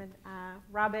you, Simon.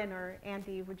 Robin or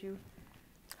Andy, would you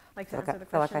like to answer the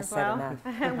feel like question I as well?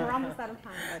 said enough. We're almost out of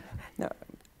time. But. No,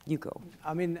 you go.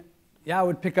 I mean, yeah, I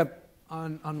would pick up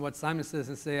on what Simon says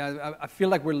and say I feel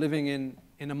like we're living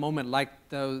in a moment like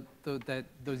those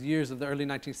years of the early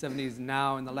 1970s.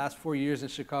 Now, in the last 4 years in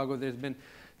Chicago, there's been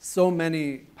so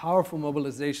many powerful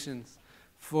mobilizations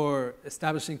for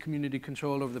establishing community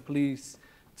control over the police,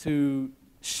 to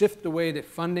shift the way that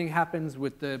funding happens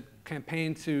with the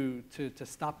campaign to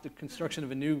stop the construction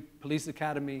of a new police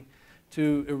academy,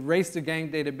 to erase the gang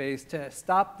database, to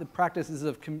stop the practices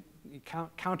of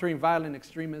countering violent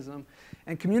extremism.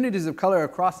 And communities of color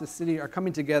across the city are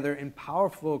coming together in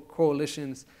powerful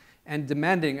coalitions and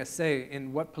demanding a say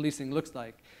in what policing looks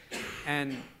like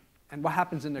and what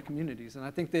happens in their communities. And I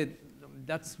think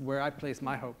that's where I place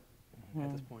my hope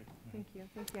at this point. Thank you,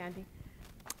 Andy.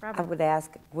 I would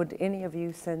ask, would any of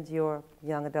you send your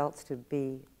young adults to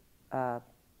be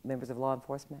members of law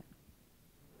enforcement?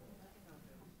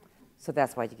 So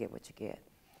that's why you get what you get.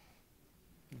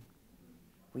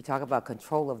 We talk about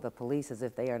control of the police as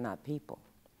if they are not people,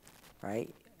 right?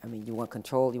 I mean, you want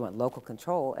control, you want local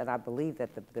control, and I believe that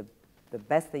the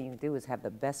best thing you can do is have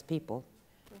the best people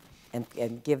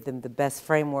and give them the best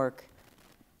framework,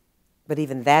 but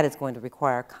even that is going to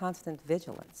require constant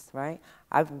vigilance, right?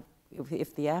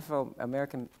 If the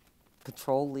Afro-American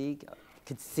Patrol League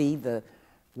could see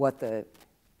what the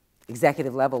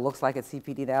executive level looks like at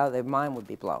CPD now, their mind would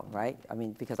be blown, right? I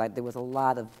mean, because there was a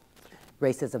lot of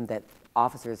racism that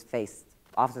officers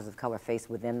of color face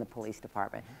within the police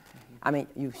department. I mean,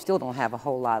 you still don't have a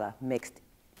whole lot of mixed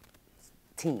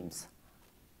teams.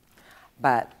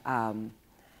 But I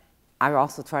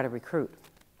also try to recruit.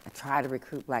 I try to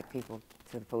recruit black people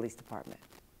to the police department.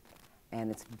 And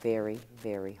it's very,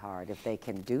 very hard. If they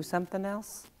can do something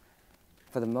else,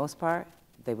 for the most part,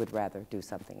 they would rather do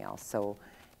something else. So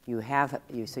you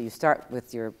start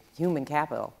with your human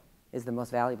capital is the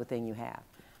most valuable thing you have.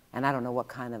 And I don't know what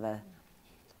kind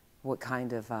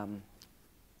of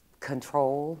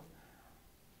control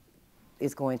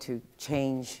is going to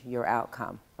change your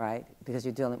outcome, right? Because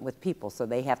you're dealing with people, so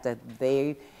they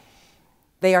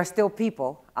are still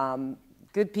people,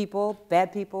 good people,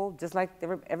 bad people, just like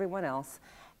everyone else.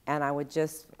 And I would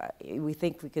we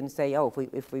think we can say, oh,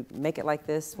 if we make it like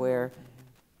this, where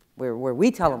we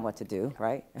tell them what to do,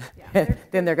 right? Yeah,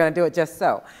 then they're going to do it just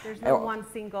so. There's no one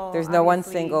single. There's no one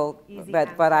single.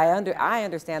 But I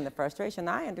understand the frustration.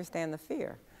 I understand the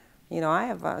fear. You know, I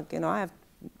have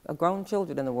grown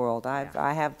children in the world.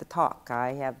 I have the talk.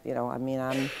 I have, I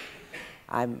mean,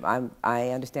 I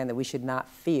understand that we should not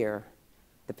fear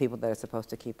the people that are supposed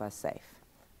to keep us safe.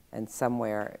 And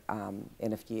somewhere, and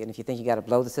if you think you got to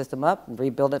blow the system up and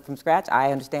rebuild it from scratch,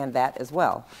 I understand that as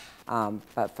well.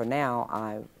 But for now,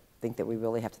 I think that we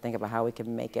really have to think about how we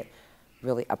can make it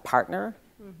really a partner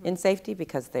in safety,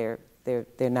 because they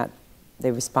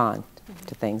respond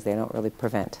to things. They don't really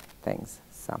prevent things.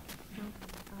 So.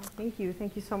 Thank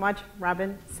you so much,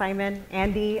 Robin, Simon,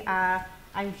 Andy.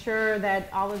 I'm sure that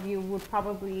all of you would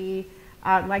probably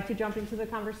like to jump into the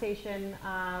conversation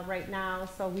right now.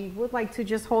 So we would like to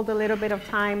just hold a little bit of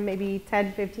time, maybe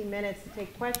 10, 15 minutes to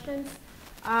take questions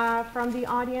from the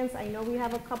audience. I know we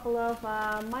have a couple of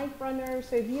mic runners,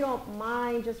 so if you don't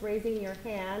mind just raising your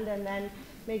hand and then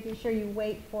making sure you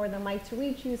wait for the mic to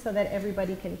reach you so that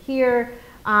everybody can hear.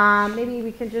 Maybe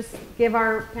we can just give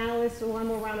our panelists one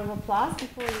more round of applause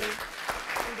before we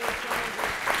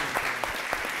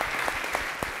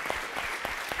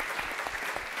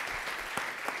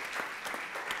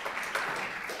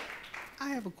I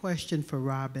have a question for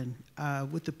Robin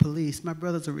with the police. My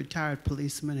brother's a retired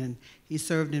policeman, and he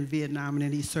served in Vietnam, and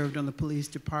then he served on the police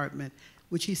department,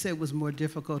 which he said was more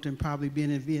difficult than probably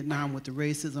being in Vietnam with the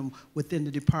racism within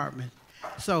the department.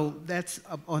 So that's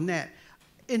on that.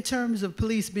 In terms of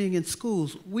police being in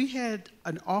schools, we had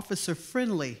an officer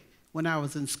friendly when I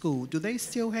was in school. Do they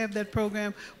still have that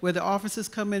program where the officers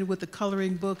come in with the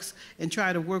coloring books and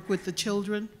try to work with the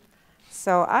children?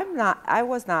 So I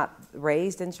was not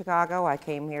raised in Chicago. I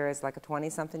came here as like a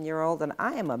 20-something-year-old, and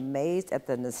I am amazed at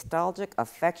the nostalgic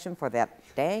affection for that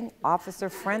dang officer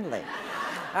friendly.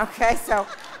 Okay, so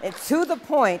it's to the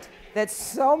point that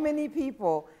so many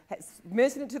people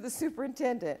mentioned it to the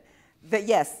superintendent that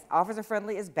yes, officer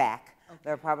friendly is back. Okay.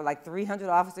 There are probably like 300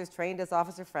 officers trained as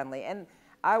officer friendly. And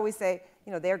I always say,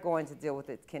 they're going to deal with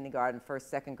it kindergarten, first,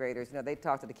 second graders. They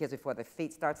talk to the kids before their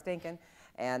feet start stinking.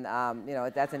 And,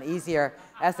 that's an easier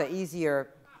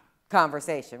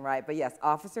conversation, right? But yes,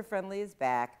 officer friendly is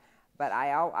back. But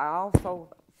I also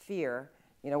fear,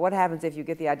 what happens if you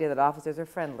get the idea that officers are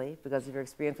friendly because of your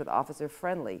experience with officer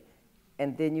friendly,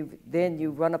 and then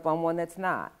you run up on one that's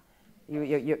not.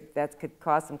 That could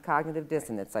cause some cognitive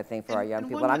dissonance, I think, for our young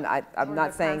people. I'm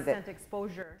not saying that. Constant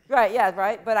exposure. Right. Yeah.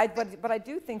 Right. But I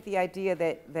do think the idea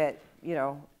that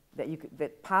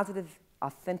positive,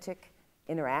 authentic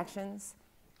interactions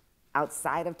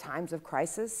outside of times of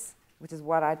crisis, which is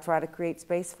what I try to create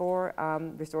space for.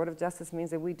 Restorative justice means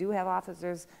that we do have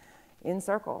officers in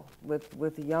circle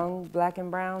with young black and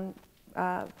brown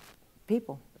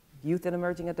people, youth and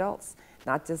emerging adults,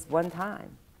 not just one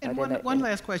time. And one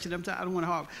last question, I don't want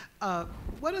to harp.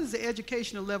 What is the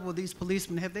educational level of these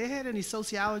policemen? Have they had any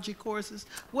sociology courses?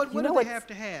 What do they have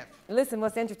to have? Listen,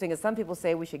 what's interesting is some people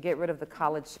say we should get rid of the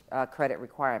college credit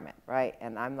requirement, right?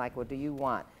 And I'm like, well, do you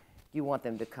want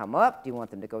them to come up? Do you want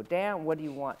them to go down? What do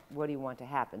you want to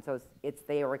happen? So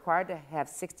they are required to have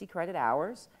 60 credit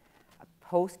hours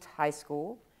post high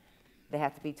school. They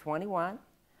have to be 21.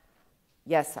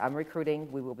 Yes, I'm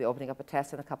recruiting. We will be opening up a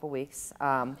test in a couple weeks.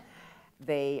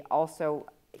 They also,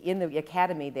 in the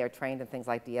academy, they're trained in things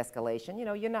like de-escalation.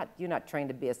 You're not trained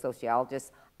to be a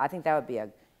sociologist. I think that would be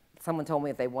someone told me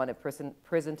if they wanted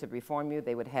prison to reform you,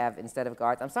 they would have, instead of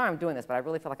guards, I'm sorry I'm doing this, but I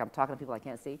really feel like I'm talking to people I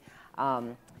can't see.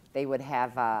 They would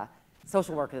have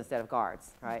social workers instead of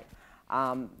guards, right?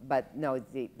 But no,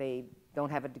 they don't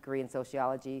have a degree in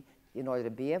sociology in order to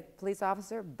be a police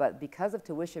officer, but because of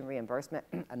tuition reimbursement,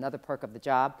 another perk of the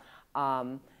job,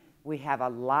 we have a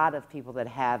lot of people that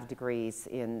have degrees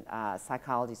in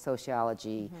psychology,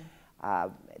 sociology.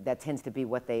 That tends to be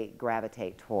what they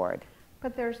gravitate toward.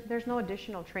 But there's no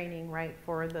additional training, right,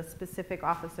 for the specific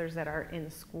officers that are in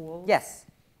schools? Yes,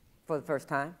 for the first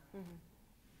time. Okay.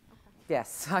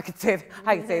 Yes, I could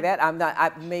say that. I'm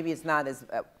not. Maybe it's not as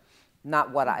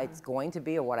not what it's going to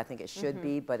be or what I think it should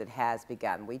be, but it has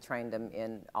begun. We trained them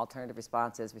in alternative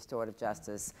responses, restorative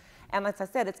justice, and like I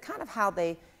said, it's kind of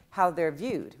how they're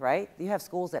viewed, right? You have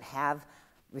schools that have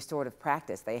restorative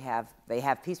practice. They have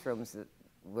peace rooms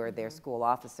where their school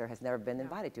officer has never been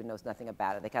invited to, knows nothing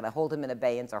about it. They kind of hold him in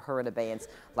abeyance or her in abeyance,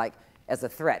 like as a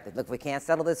threat. That, look, we can't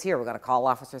settle this here. We're going to call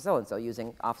officer so-and-so,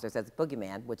 using officers as a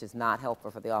boogeyman, which is not helpful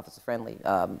for the officer-friendly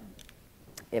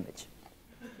image.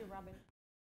 Thank you, Robin.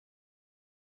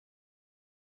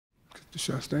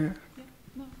 Should I stand? Yeah.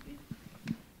 No, yeah.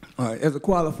 All right. As a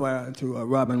qualifier to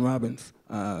Robin Robbins'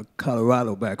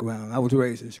 Colorado background, I was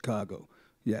raised in Chicago,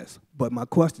 yes. But my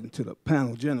question to the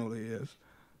panel generally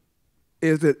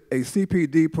is it a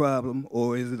CPD problem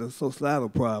or is it a societal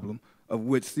problem of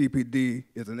which CPD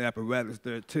is an apparatus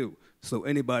there too? So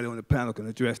anybody on the panel can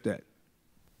address that.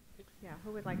 Yeah,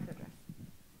 who would like to address?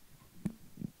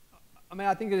 I mean,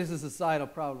 I think it is a societal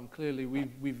problem, clearly.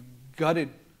 We've gutted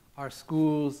our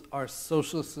schools, our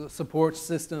social support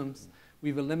systems.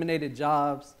 We've eliminated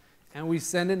jobs, and we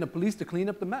send in the police to clean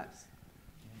up the mess.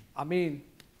 I mean,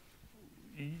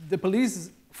 the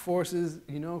police forces,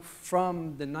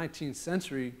 from the 19th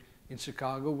century in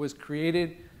Chicago was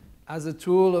created as a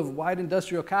tool of white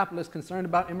industrial capitalists concerned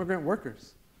about immigrant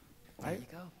workers. Right? There you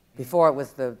go. Before it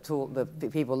was the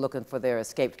people looking for their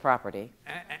escaped property.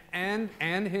 And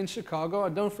in Chicago,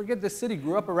 don't forget this city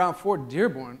grew up around Fort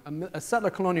Dearborn, a settler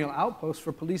colonial outpost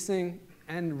for policing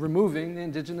and removing the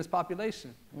indigenous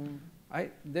population.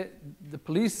 Right? The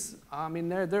police, I mean,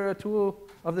 they're a tool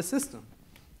of the system.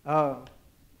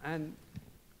 And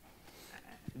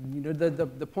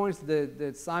the points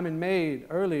that Simon made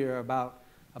earlier about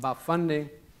funding,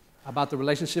 about the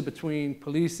relationship between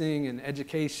policing and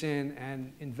education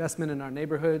and investment in our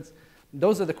neighborhoods,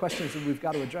 those are the questions that we've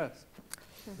got to address.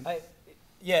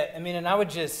 And I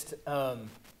would just,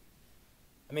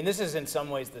 this is in some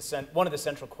ways one of the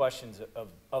central questions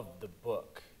of the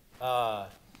book. And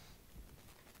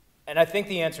I think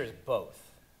the answer is both,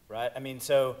 right? I mean,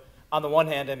 so on the one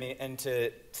hand, and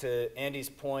to Andy's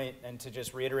point, and to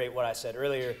just reiterate what I said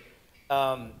earlier,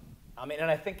 and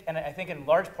I think in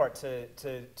large part to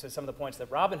some of the points that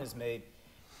Robin has made,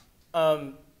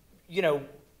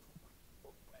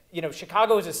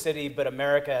 Chicago is a city, but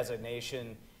America as a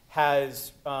nation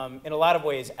has, in a lot of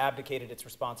ways, abdicated its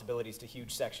responsibilities to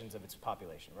huge sections of its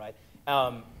population, right?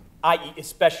 I.e.,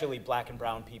 especially black and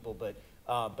brown people, but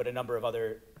a number of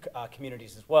other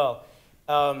communities as well.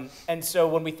 And so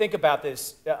when we think about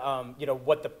this,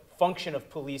 what the function of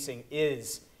policing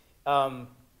is,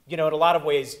 in a lot of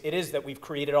ways, it is that we've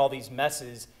created all these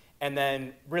messes, and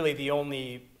then really the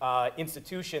only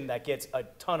institution that gets a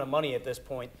ton of money at this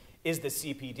point is the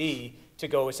CPD to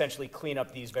go essentially clean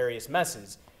up these various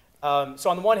messes. So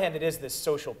on the one hand, it is this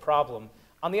social problem.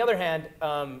 On the other hand,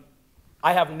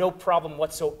 I have no problem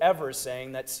whatsoever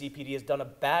saying that CPD has done a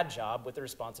bad job with the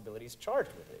responsibilities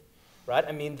charged with it, right?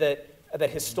 I mean, that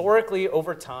historically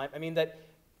over time, I mean,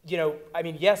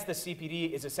 yes, the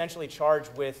CPD is essentially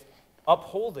charged with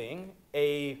upholding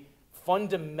a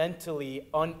fundamentally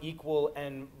unequal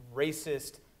and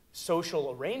racist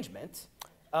social arrangement,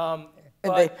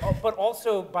 but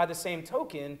also by the same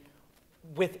token,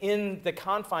 within the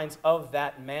confines of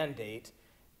that mandate,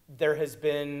 there has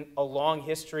been a long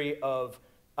history of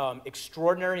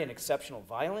extraordinary and exceptional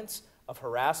violence, of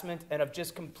harassment, and of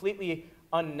just completely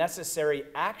unnecessary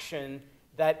action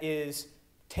that is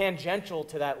tangential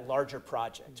to that larger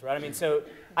project, right? I mean, so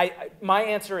my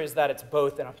answer is that it's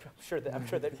both, and I'm sure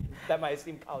that my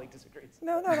esteemed colleague disagrees.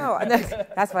 No.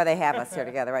 That's why they have us here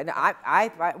together, right? Now,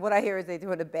 what I hear is they're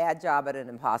doing a bad job at an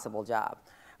impossible job,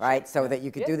 right? So that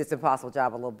you could do this impossible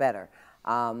job a little better.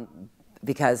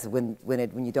 Because when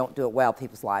you don't do it well,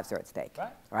 people's lives are at stake,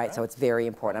 right? So it's very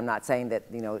important. I'm not saying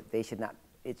that they should not.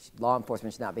 Law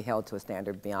enforcement should not be held to a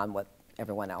standard beyond what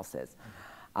everyone else is,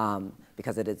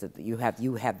 because it is you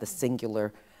have the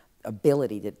singular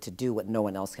ability to do what no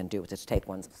one else can do, which is take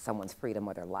someone's freedom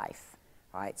or their life,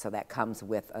 right? So that comes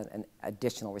with an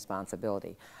additional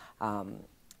responsibility.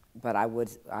 But I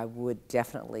would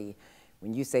definitely.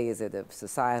 When you say, is it a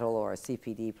societal or a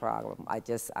CPD problem,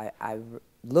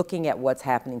 looking at what's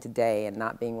happening today and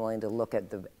not being willing to look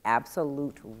at the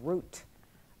absolute root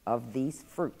of these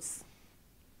fruits,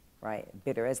 right,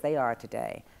 bitter as they are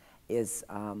today, is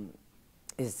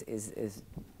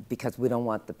because we don't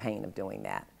want the pain of doing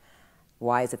that.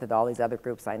 Why is it that all these other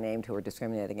groups I named who are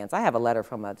discriminated against? I have a letter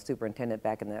from a superintendent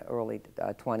back in the early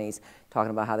 20s talking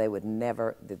about how they would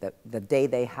never, the day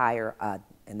they hire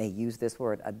and they use this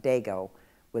word, a dago,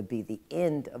 would be the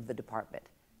end of the department.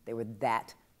 They were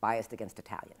that biased against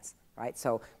Italians, right?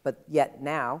 So, but yet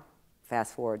now,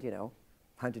 fast forward,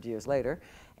 100 years later,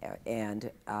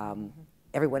 and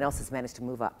everyone else has managed to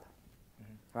move up,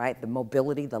 right? The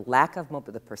mobility, the lack of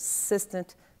mobility, the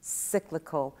persistent,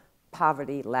 cyclical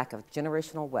poverty, lack of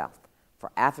generational wealth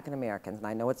for African Americans, and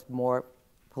I know it's more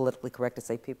politically correct to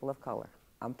say people of color,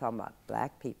 I'm talking about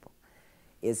black people,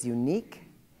 is unique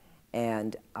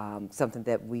and something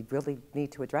that we really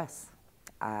need to address.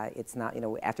 It's not,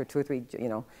 after 2 or 3,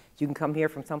 you can come here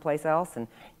from someplace else and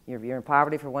you're in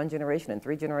poverty for 1 generation and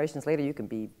 3 generations later you can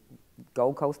be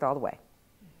Gold Coast all the way.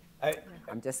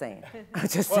 I'm just saying. I'm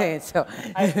just saying. So,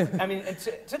 I mean, and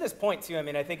to this point too. I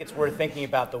mean, I think it's worth thinking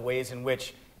about the ways in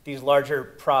which these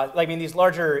larger these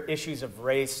larger issues of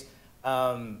race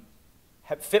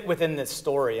fit within this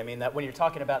story. I mean, that when you're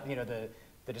talking about the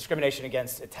discrimination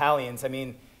against Italians, I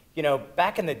mean,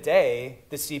 back in the day,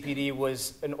 the CPD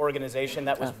was an organization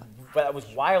that was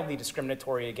wildly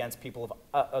discriminatory against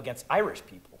against Irish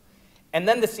people, and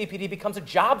then the CPD becomes a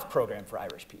jobs program for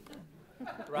Irish people.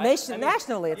 Right?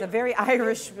 Nationally, it's a very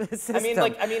Irish system.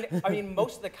 I mean,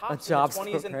 most of the cops in the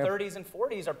 20s and 30s and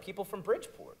 40s are people from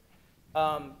Bridgeport,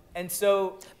 and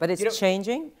so. But it's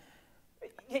changing.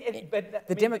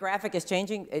 The demographic is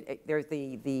changing. There's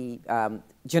the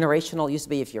generational. Used to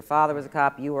be if your father was a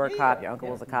cop, you were a cop, your uncle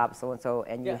was a cop, so and so,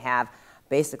 and you have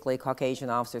basically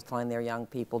Caucasian officers telling their young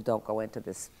people, don't go into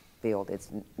this field.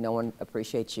 No one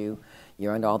appreciates you.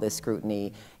 You're under all this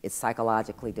scrutiny. It's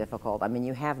psychologically difficult. I mean,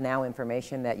 you have now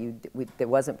information that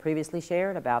wasn't previously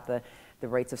shared about the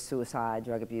rates of suicide,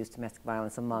 drug abuse, domestic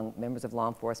violence among members of law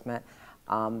enforcement,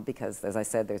 because, as I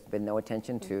said, there's been no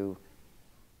attention to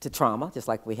trauma, just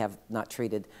like we have not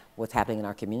treated what's happening in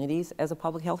our communities as a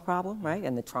public health problem, right?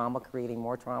 And the trauma creating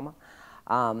more trauma.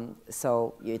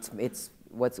 So it's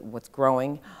what's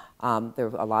growing. There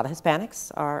are a lot of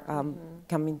Hispanics are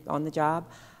coming on the job.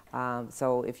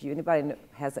 So if anybody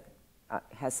has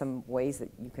some ways that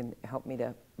you can help me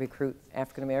to recruit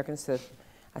African Americans to,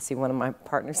 I see one of my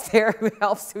partners there who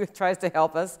tries to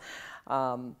help us.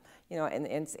 And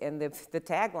the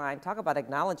tagline, talk about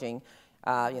acknowledging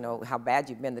how bad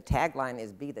you've been. The tagline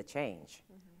is "Be the change"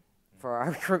 for our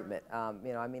recruitment.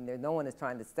 I mean, no one is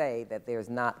trying to say that there's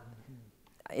not.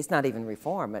 It's not even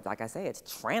reform. Like I say,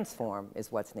 it's transform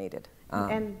is what's needed.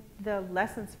 And the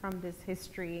lessons from this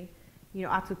history,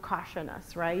 ought to caution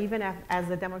us, right? Even as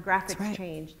the demographics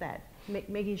change, that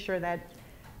making sure that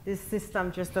this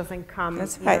system just doesn't come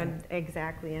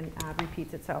exactly and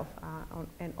repeats itself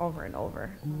and over.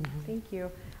 Thank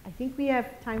you. I think we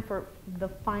have time for the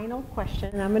final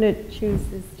question. I'm going to choose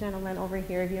this gentleman over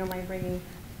here, if you don't mind bringing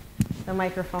the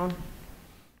microphone.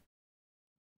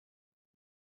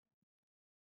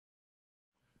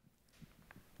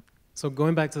 So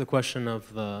going back to the question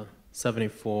of the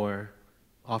 74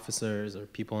 officers or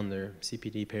people on their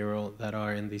CPD payroll that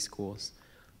are in these schools,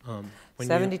 When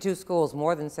 72 schools,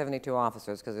 more than 72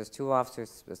 officers, because there's 2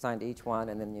 officers assigned to each one,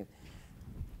 and then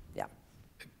yeah.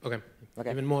 Okay. Okay.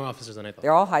 Even more officers than I thought.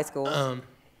 They're all high schools.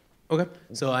 Okay.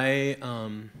 So I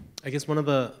guess one of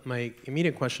my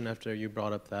immediate question after you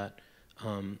brought up that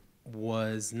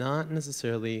was not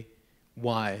necessarily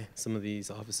why some of these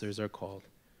officers are called.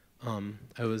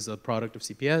 I was a product of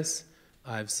CPS.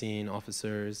 I've seen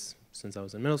officers since I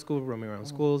was in middle school, roaming around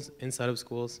schools, inside of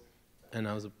schools, and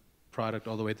I was a product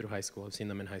all the way through high school. I've seen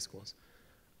them in high schools.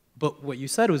 But what you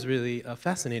said was really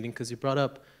fascinating, because you brought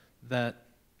up that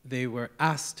they were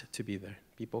asked to be there.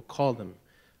 People called them.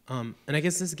 And I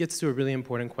guess this gets to a really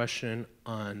important question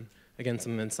on, again,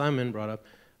 something that Simon brought up,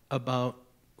 about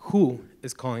who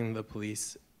is calling the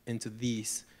police into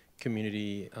these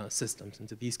community systems,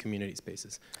 into these community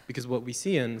spaces. Because what we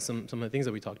see in some of the things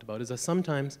that we talked about is that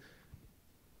sometimes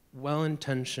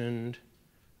well-intentioned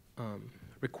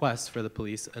requests for the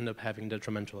police end up having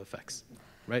detrimental effects,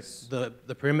 right?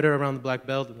 The perimeter around the Black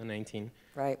Belt in the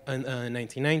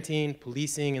 1919,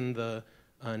 policing in the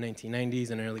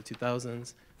 1990s and early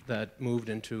 2000s that moved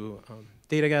into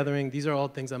data gathering. These are all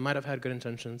things that might have had good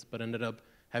intentions, but ended up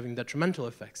having detrimental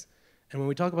effects. And when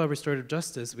we talk about restorative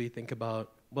justice, we think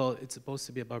about, well, it's supposed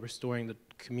to be about restoring the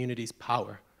community's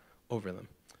power over them.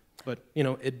 But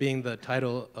it being the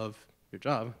title of your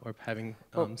job, or having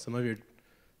some of your,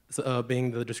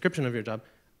 being the description of your job,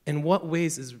 in what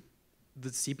ways is the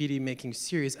CPD making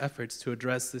serious efforts to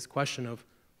address this question of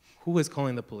who is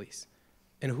calling the police?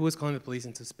 And who is calling the police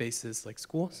into spaces like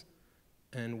schools?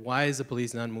 And why is the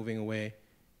police not moving away?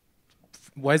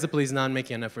 Why is the police not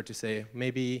making an effort to say,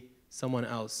 maybe someone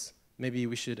else, maybe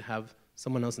we should have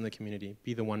someone else in the community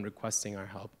be the one requesting our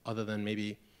help, other than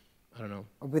maybe, I don't know,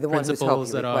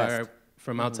 principals that are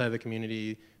from outside the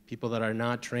community, people that are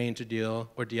not trained to deal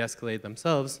or de-escalate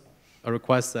themselves, a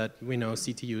request that we know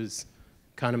CTU is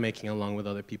kind of making along with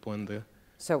other people in the...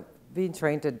 So being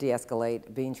trained to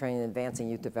de-escalate, being trained in advancing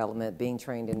youth development, being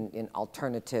trained in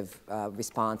alternative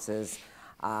responses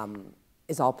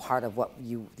is all part of what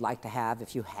you like to have.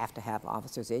 If you have to have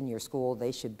officers in your school,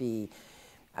 they should be,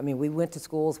 I mean, we went to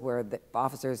schools where the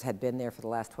officers had been there for the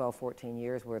last 12, 14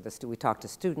 years, where we talked to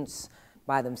students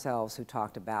by themselves who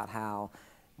talked about how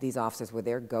these officers were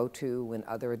their go-to when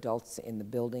other adults in the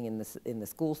building, in the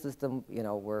school system,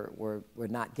 were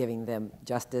not giving them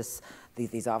justice.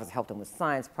 These officers helped them with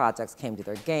science projects, came to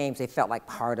their games. They felt like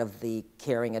part of the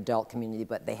caring adult community,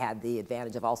 but they had the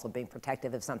advantage of also being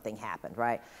protective if something happened,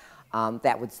 right?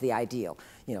 That was the ideal.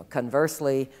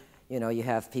 Conversely, you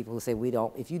have people who say,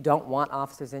 if you don't want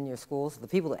officers in your schools, the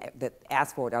people that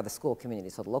ask for it are the school community.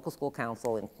 So the local school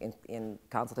council, in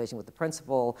consultation with the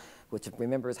principal, which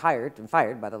remember is hired and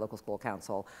fired by the local school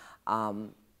council,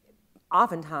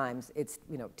 oftentimes it's,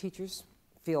 teachers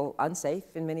feel unsafe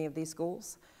in many of these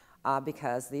schools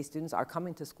because these students are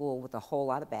coming to school with a whole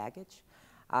lot of baggage.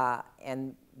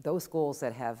 And those schools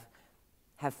that have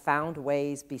found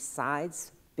ways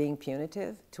besides being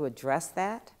punitive to address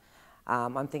that.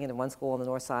 I'm thinking of one school on the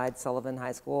north side, Sullivan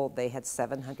High School. They had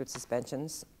 700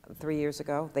 suspensions 3 years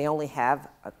ago. They only have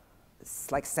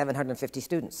like 750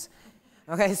 students.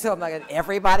 Okay, so I'm like,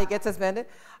 everybody gets suspended.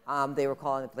 They were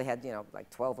calling, they had, like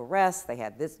 12 arrests. They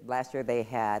had this, last year they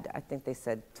had, I think they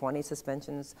said 20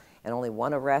 suspensions and only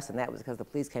 1 arrest, and that was because the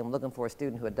police came looking for a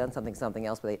student who had done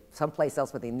someplace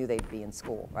else, but they knew they'd be in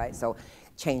school, right? So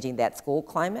changing that school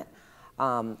climate,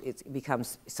 it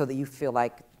becomes so that you feel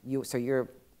like your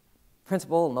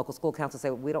principal and local school council say,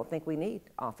 well, we don't think we need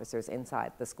officers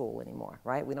inside the school anymore,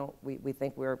 right? We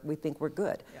think we're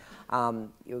good. Yeah.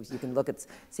 You can look at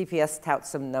CPS touts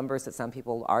some numbers that some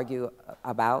people argue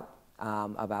about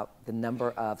the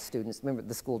number of students. Remember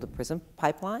the school to prison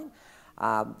pipeline?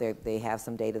 They have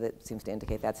some data that seems to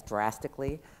indicate that's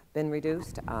drastically been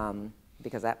reduced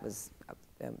because that was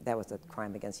a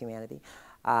crime against humanity.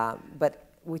 But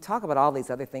we talk about all these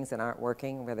other things that aren't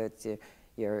working, whether it's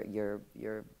your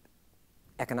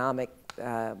economic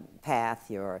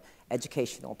path, your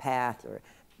educational path, your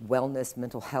wellness,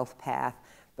 mental health path,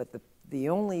 but the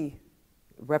only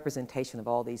representation of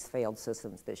all these failed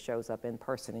systems that shows up in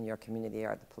person in your community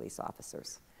are the police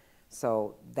officers.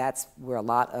 So that's where a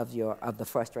lot of the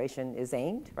frustration is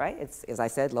aimed, right? It's, as I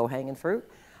said, low-hanging fruit.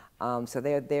 So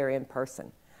they're in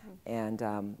person, and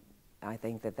I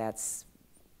think that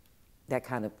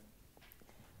kind of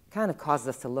causes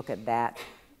us to look at that,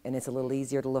 and it's a little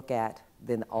easier to look at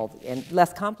than and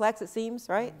less complex, it seems,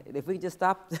 right? If we just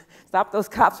stop those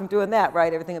cops from doing that,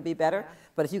 right, everything would be better. Yeah.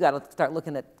 But if you got to start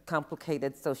looking at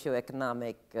complicated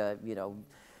socioeconomic,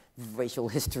 racial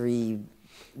history,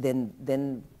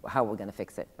 then how are we going to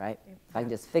fix it, right? If I can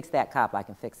just fix that cop, I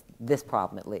can fix this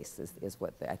problem at least, is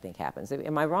what I think happens.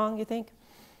 Am I wrong, you think?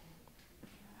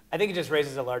 I think it just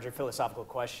raises a larger philosophical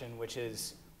question, which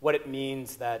is what it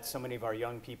means that so many of our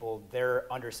young people,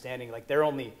 their understanding, like their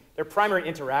primary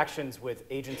interactions with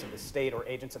agents of the state or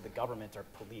agents of the government are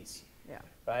police. Yeah.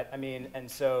 Right? I mean, and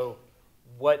so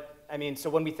so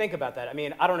when we think about that, I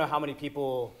mean, I don't know how many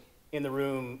people in the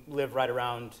room live right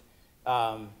around,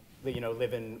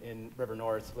 live in River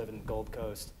North, live in Gold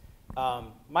Coast.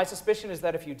 My suspicion is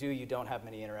that if you do, you don't have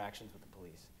many interactions with the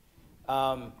police.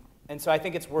 And so I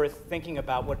think it's worth thinking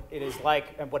about what it is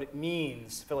like and what it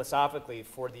means philosophically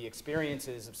for the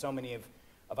experiences of so many of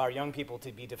our young people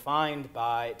to be defined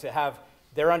by, to have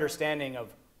their understanding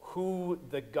of who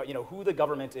the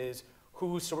government is,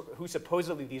 who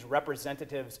supposedly these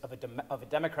representatives of a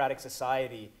democratic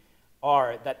society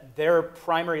are, that their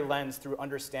primary lens through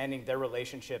understanding their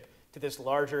relationship to this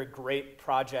larger great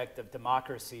project of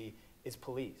democracy is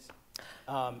police.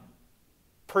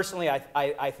 Personally,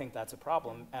 I think that's a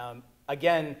problem.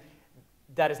 Again,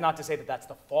 that is not to say that that's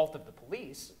the fault of the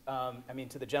police. I mean,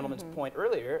 to the gentleman's point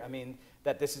earlier, I mean,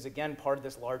 that this is, again, part of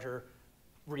this larger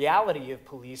reality of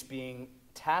police being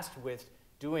tasked with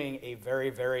doing a very,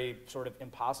 very sort of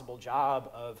impossible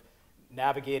job of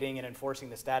navigating and enforcing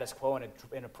the status quo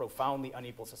in a profoundly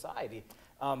unequal society.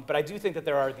 But I do think that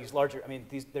there are these larger,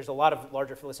 there's a lot of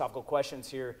larger philosophical questions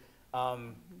here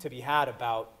to be had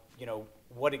about,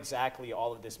 what exactly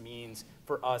all of this means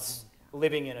for us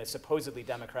living in a supposedly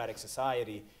democratic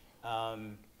society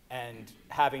and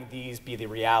having these be the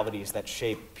realities that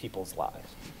shape people's lives.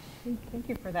 Thank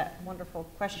you for that wonderful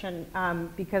question,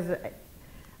 because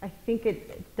I think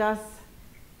it does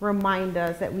remind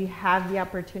us that we have the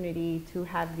opportunity to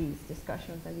have these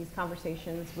discussions and these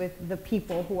conversations with the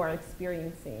people who are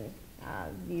experiencing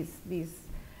these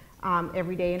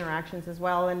everyday interactions as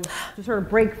well. And to sort of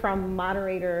break from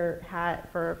moderator hat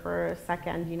for a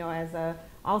second, as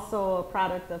also a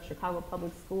product of Chicago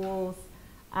Public Schools,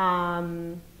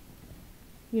 some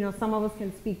of us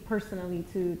can speak personally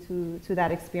to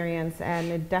that experience, and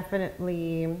it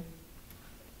definitely,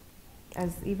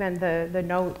 as even the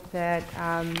note that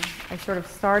I sort of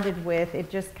started with, it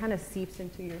just kind of seeps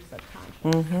into your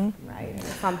subconscious, right? It's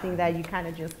something that you kind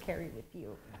of just carry with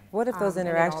you. What if those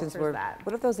interactions were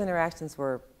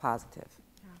positive?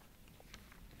 Yeah.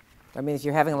 I mean, if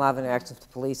you're having a lot of interactions with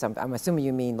the police, I'm assuming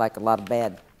you mean like a lot of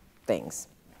bad things.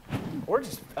 Or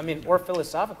just, or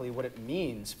philosophically, what it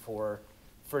means for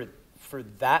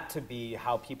that to be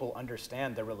how people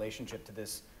understand their relationship to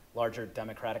this larger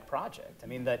democratic project.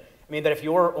 That if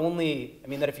you're a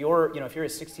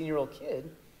 16-year-old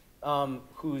kid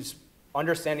whose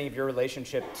understanding of your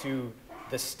relationship to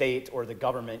the state or the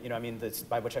government,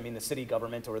 by which I mean the city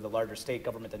government or the larger state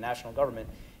government, the national government,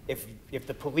 if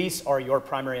the police are your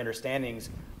primary understandings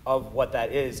of what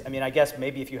that is, I guess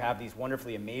maybe if you have these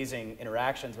wonderfully amazing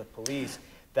interactions with police,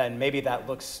 then maybe that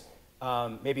looks,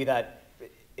 maybe that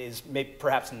is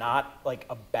perhaps not like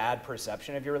a bad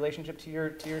perception of your relationship to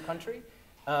your country,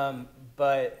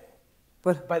 but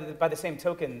by the same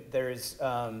token, there's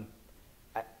I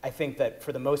think that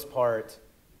for the most part,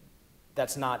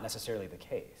 that's not necessarily the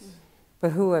case.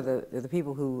 But who are the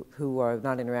people who are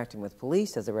not interacting with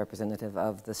police as a representative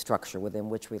of the structure within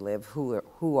which we live?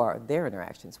 Who are their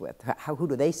interactions with? Who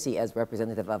do they see as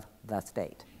representative of the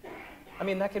state?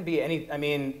 That can be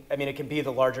it can be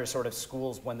the larger sort of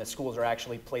schools when the schools are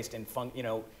actually placed in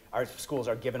our schools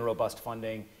are given robust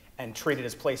funding and treated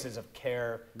as places of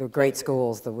care. The great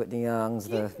schools, the Whitney Youngs,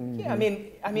 but it can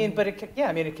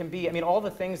be, all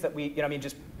the things that we,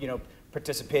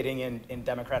 participating in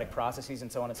democratic processes and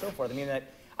so on and so forth.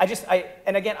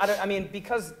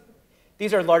 Because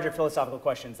these are larger philosophical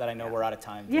questions that I know we're out of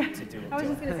time to do. I was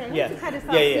just going to say, I hate to cut us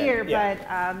off here,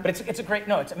 but it's a great,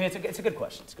 it's a good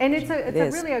question.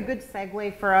 It's really a good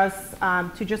segue for us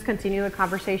to just continue the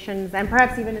conversations, and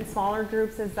perhaps even in smaller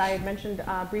groups, as I had mentioned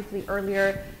briefly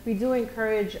earlier. We do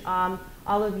encourage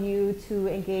all of you to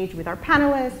engage with our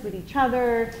panelists, with each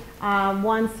other.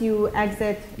 Once you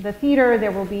exit the theater,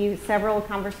 there will be several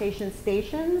conversation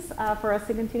stations for us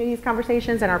to continue these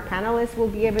conversations, and our panelists will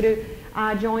be able to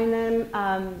join the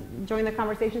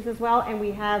conversations as well. And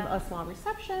we have a small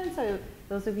reception, so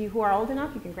those of you who are old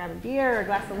enough, you can grab a beer, or a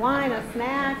glass of wine, a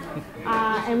snack,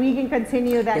 and we can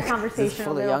continue that conversation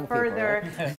a little further.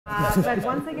 People, right? But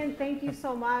once again, thank you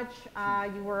so much.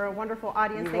 You were a wonderful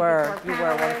audience. You were a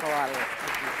wonderful audience.